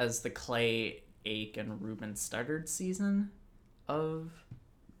time as the Clay Ake and Ruben Studdard season of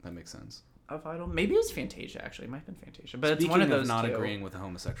that makes sense. Idol. Maybe it was Fantasia actually. It might have been Fantasia, but Speaking it's one of those not two. agreeing with the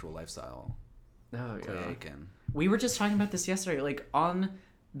homosexual lifestyle, Oh Clay yeah. Aiken. We were just talking about this yesterday. Like on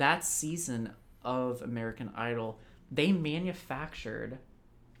that season of American Idol, they manufactured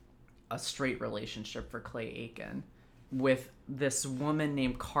a straight relationship for Clay Aiken with this woman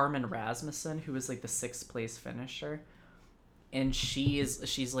named Carmen Rasmussen, who was like the 6th place finisher, and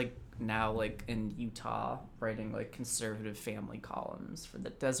she's like now like in Utah writing like conservative family columns for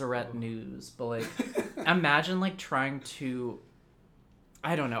the Deseret News. But like, imagine like trying to.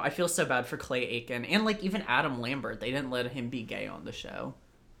 I don't know. I feel so bad for Clay Aiken and like even Adam Lambert. They didn't let him be gay on the show.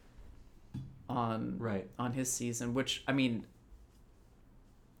 Right. On his season, which I mean,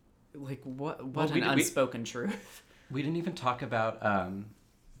 like what Well, an we unspoken truth. We didn't even talk about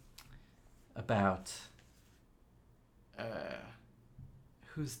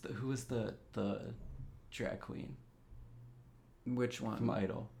who was the drag queen Which from one?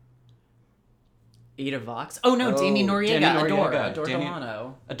 Idol? Ada Vox. Oh no, Dani Noriega. Dani Adore Noriega.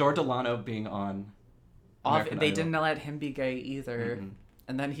 Delano. Adore Delano being on American They Idol. didn't let him be gay either.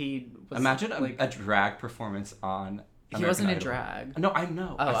 And then he was Imagine like a drag performance on. he American wasn't in Idol. drag. No, I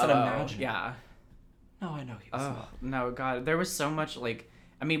know. Oh, I said imagine. Yeah. No, I know he was Oh not. no, God, there was so much like.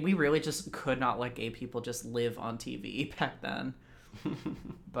 I mean, we really just could not let gay people just live on TV back then.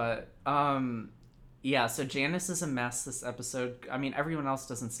 But yeah. So Janice is a mess this episode. I mean, everyone else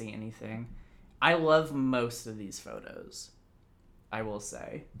doesn't say anything. I love most of these photos. I will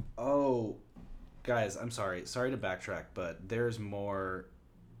say. Oh, guys, I'm sorry. Sorry to backtrack, but there's more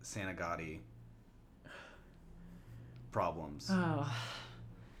Santa Gotti problems. Oh.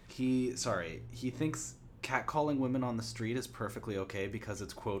 He thinks catcalling women on the street is perfectly okay because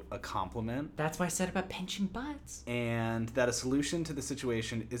it's, quote, a compliment, That's why I said about pinching butts. and that a solution to the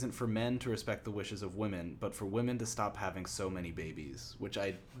situation isn't for men to respect the wishes of women, but for women to stop having so many babies, which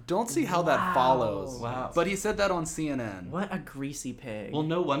I don't see how that follows. Wow. But he said that on CNN. What a greasy pig. Well,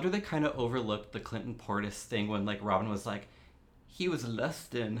 no wonder they kind of overlooked the Clinton Portis thing when like Robin was like, he was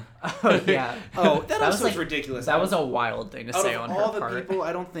lustin'. Oh, yeah. Oh, that also was is ridiculous. That was a wild thing to Out say of on all her the part. people,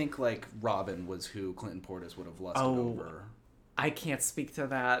 I don't think like Robin was who Clinton Portis would have lusted over. I can't speak to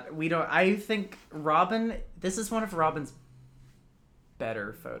that. We don't. I think Robin. This is one of Robin's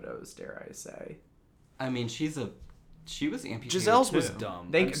better photos, dare I say. I mean, she was amputated. Giselle's too. was dumb.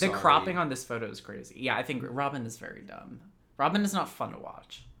 The I'm sorry. cropping on this photo is crazy. Yeah, I think Robin is very dumb. Robin is not fun to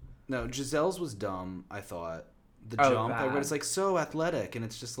watch. No, Giselle's was dumb. I thought the Oh, jump, that. but it's like so athletic, and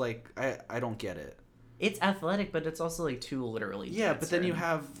it's just like I don't get it. It's athletic, but it's also like too literally. Yeah, but then you dancing.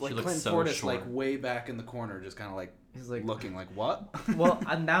 have like looks Clinton so Portis short. like way back in the corner, just kind of like He's like looking like what? Well,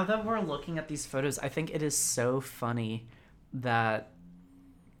 now that we're looking at these photos, I think it is so funny that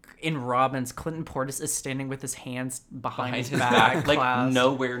in Robin's, Clinton Portis is standing with his hands behind his back, like clasped.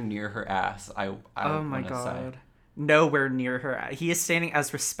 nowhere near her ass. I Oh my wanna god. Say. Nowhere near her. He is standing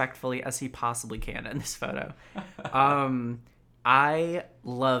as respectfully as he possibly can in this photo. I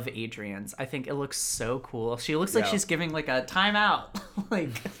love Adrian's. I think it looks so cool. She looks like Yeah. she's giving like a timeout,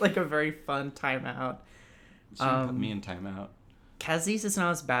 like a very fun timeout. She put me in timeout. Kazis is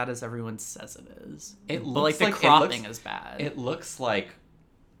not as bad as everyone says it is. It but looks like the like- it cropping looks- is bad. It looks like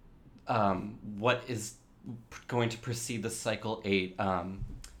what is going to precede the Cycle 8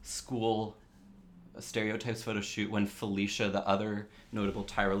 school stereotypes photo shoot when Felicia, the other notable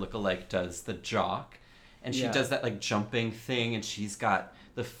Tyra lookalike, does the jock. And she Yeah. does that like jumping thing, and she's got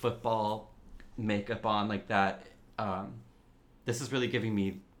the football makeup on like that. This is really giving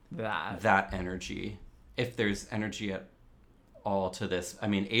me that energy. If there's energy at all to this. I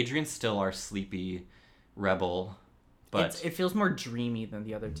mean, Adrian's still our sleepy rebel, but it feels more dreamy than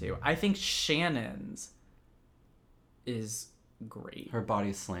the other two. I think Shannon's is great. her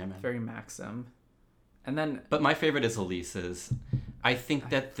body's slamming. Very Maxim. And then But my favorite is Elise's. I think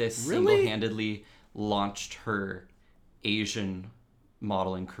that this Really? single-handedly launched her Asian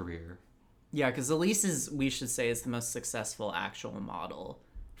modeling career. yeah, because Elise is, we should say, is the most successful actual model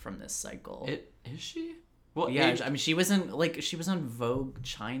from this cycle. Is she? Well, yeah, I mean, she was on Vogue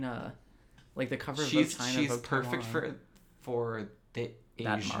China, like the cover of Vogue she's China. she's Vogue perfect Taiwan. for the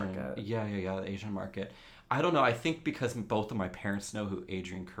That Asian market. Yeah, the Asian market. I don't know. I think because both of my parents know who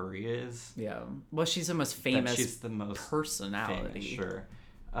Adrienne Curry is. Yeah, well, she's the most that famous she's the most personality. famous, sure.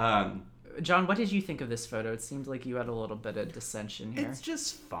 John, what did you think of this photo? It seemed like you had a little bit of dissension here. It's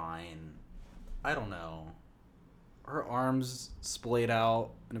just fine. I don't know. Her arms splayed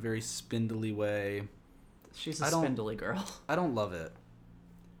out in a very spindly way. She's I a don't- spindly girl. I don't love it.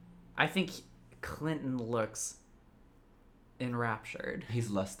 I think Clinton looks enraptured. He's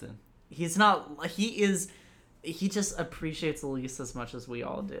less than. He's not. He is. He just appreciates Elise as much as we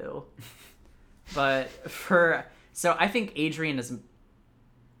all do. But so I think Adrian is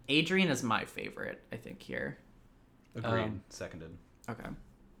my favorite. I think here. Agreed. Seconded. Okay.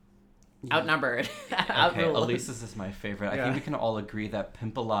 Outnumbered. Okay, Elise's is my favorite. I Yeah. think we can all agree that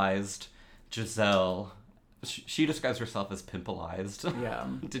pimpleized Giselle. She describes herself as pimpleized. Yeah.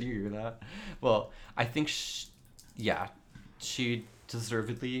 Did you hear that? Well, I think she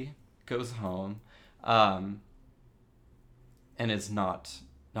deservedly goes home, and is not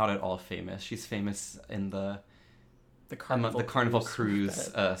at all famous. She's famous in the Carnival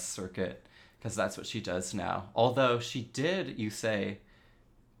Cruise circuit, because that's what she does now. Although she did, you say,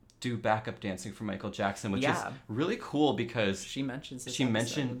 do backup dancing for Michael Jackson, which is really cool because She mentions. This she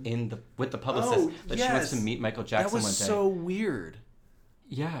mentioned with the publicist Oh, that she wants to yes. meet Michael That Jackson was one day. so weird.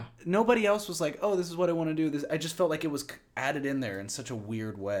 Yeah. Nobody else was like, "Oh, this is what I want to do." This I just felt like it was added in there in such a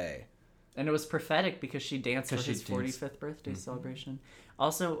weird way. And it was prophetic because she danced for his 45th birthday celebration.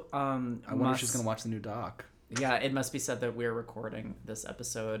 Also, I wonder if she's gonna watch the new doc. Yeah, it must be said that we're recording this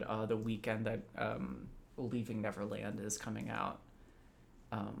episode the weekend that Leaving Neverland is coming out.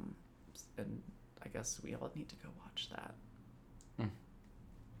 And I guess we all need to go watch that and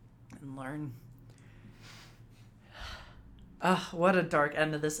learn. What a dark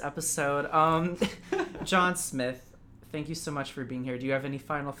end of this episode. John Smith, thank you so much for being here. Do you have any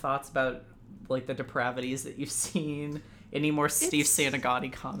final thoughts about like the depravities that you've seen? Any more Steve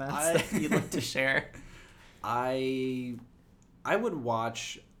Santagati comments that you'd like to share? I would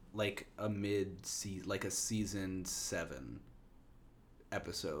watch like a season 7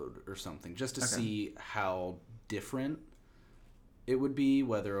 episode or something just to see how different it would be,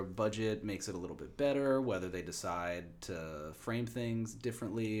 whether a budget makes it a little bit better, whether they decide to frame things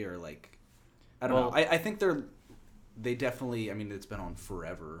differently, or like I don't know. I think they definitely, I mean, it's been on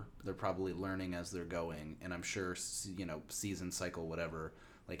forever. They're probably learning as they're going, and I'm sure, season cycle whatever,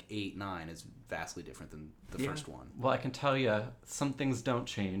 like 8, 9 is vastly different than the first one. Well, I can tell you, some things don't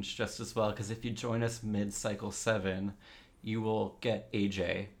change just as well, because if you join us mid-cycle 7, you will get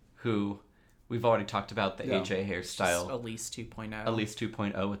AJ, who we've already talked about the AJ hairstyle. Elise 2.0. Elise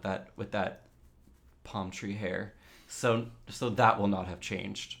 2.0 with that palm tree hair. So that will not have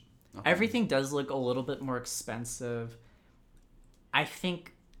changed. Everything does look a little bit more expensive. I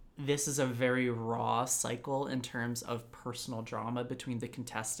think this is a very raw cycle in terms of personal drama between the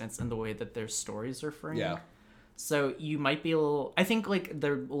contestants and the way that their stories are framed. Yeah. So you might be a little... I think like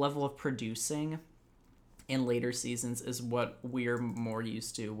the level of producing in later seasons is what we're more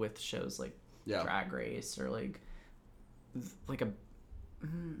used to with shows like Drag Race or like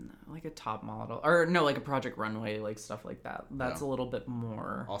a Top Model, or no, like a Project Runway, like stuff like that. That's a little bit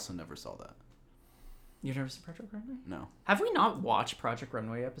more. Also never saw that. You've never seen Project Runway? No. Have we not watched Project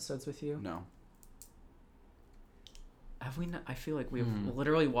Runway episodes with you? No. Have we not? I feel like we've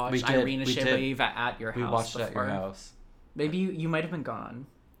literally watched We did, Irina we did. Shayba at your house. We watched it at before. your house. Maybe you might have been gone.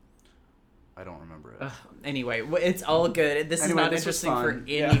 I don't remember it. Anyway, it's all good. This is not this was interesting for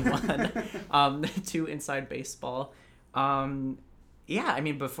fun. anyone. To Inside Baseball. Yeah, I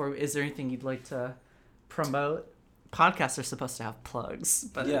mean, is there anything you'd like to promote? Podcasts are supposed to have plugs,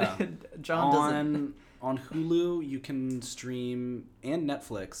 but Yeah. John doesn't. On Hulu, you can stream, and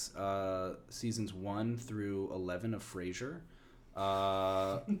Netflix, seasons 1 through 11 of Frasier.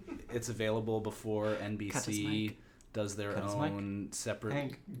 It's available before Cut his NBC mic. does their Cut his own separate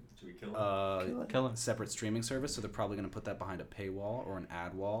Hank, kill him. separate streaming service, so they're probably going to put that behind a paywall or an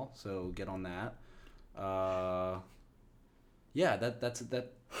ad wall, so get on that. Yeah, that's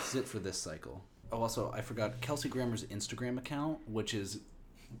it for this cycle. Oh, also, I forgot Kelsey Grammer's Instagram account, which is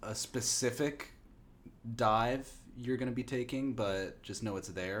a specific dive you're going to be taking, but just know it's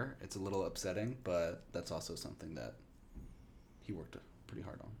there. It's a little upsetting, but that's also something that he worked pretty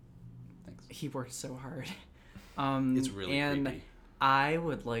hard on. Thanks. He worked so hard. It's really and creepy. I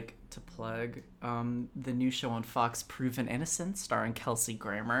would like to plug the new show on Fox, Proven Innocent, starring Kelsey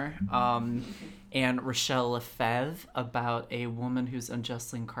Grammer and Rochelle Lefebvre, about a woman who's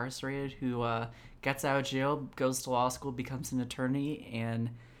unjustly incarcerated who gets out of jail, goes to law school, becomes an attorney,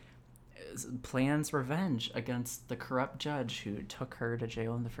 and plans revenge against the corrupt judge who took her to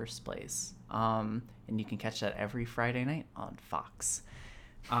jail in the first place. And you can catch that every Friday night on Fox.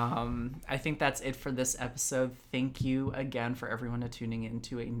 I think that's it for this episode. Thank you again for everyone tuning in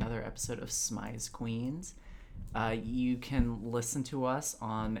to another episode of Smize Queens. You can listen to us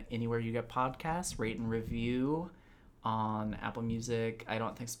on anywhere you get podcasts, rate and review on Apple Music. I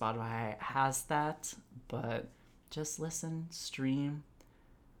don't think Spotify has that, but just listen, stream,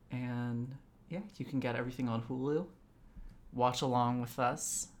 and yeah, you can get everything on Hulu. Watch along with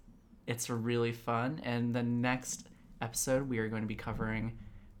us. It's really fun. And the next episode, we are going to be covering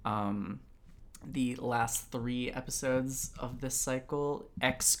the last 3 episodes of this cycle,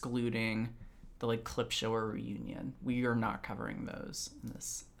 excluding the clip show or reunion. We are not covering those in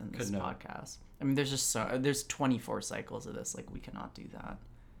this podcast. I mean, there's 24 cycles of this. We cannot do that.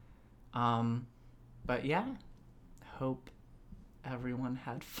 But yeah, hope everyone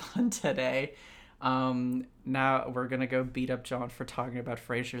had fun today. Now we're gonna go beat up John for talking about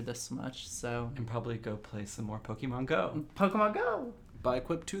Frasier this much. So And probably go play some more Pokemon Go. Pokemon Go. Buy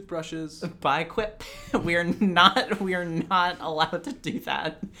Quip toothbrushes. Buy Quip. We are not allowed to do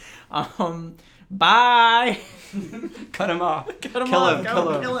that. Bye. Cut him off. Kill him. Kill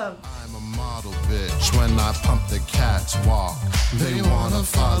Go him. kill him. I'm a model bitch when I pump the catwalk. They wanna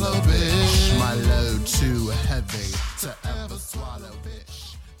follow, bitch. My load too heavy to ever swallow,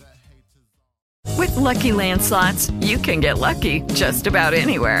 bitch. With Lucky Land Slots, you can get lucky just about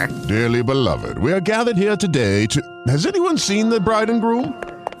anywhere. Dearly beloved, we are gathered here today to... Has anyone seen the bride and groom?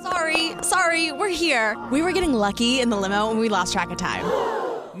 Sorry, we're here. We were getting lucky in the limo and we lost track of time.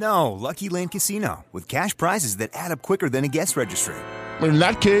 No, Lucky Land Casino, with cash prizes that add up quicker than a guest registry. In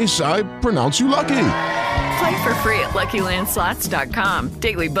that case, I pronounce you lucky. Play for free at LuckyLandSlots.com.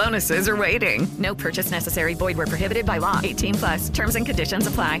 Daily bonuses are waiting. No purchase necessary. Void where prohibited by law. 18+. Terms and conditions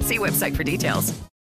apply. See website for details.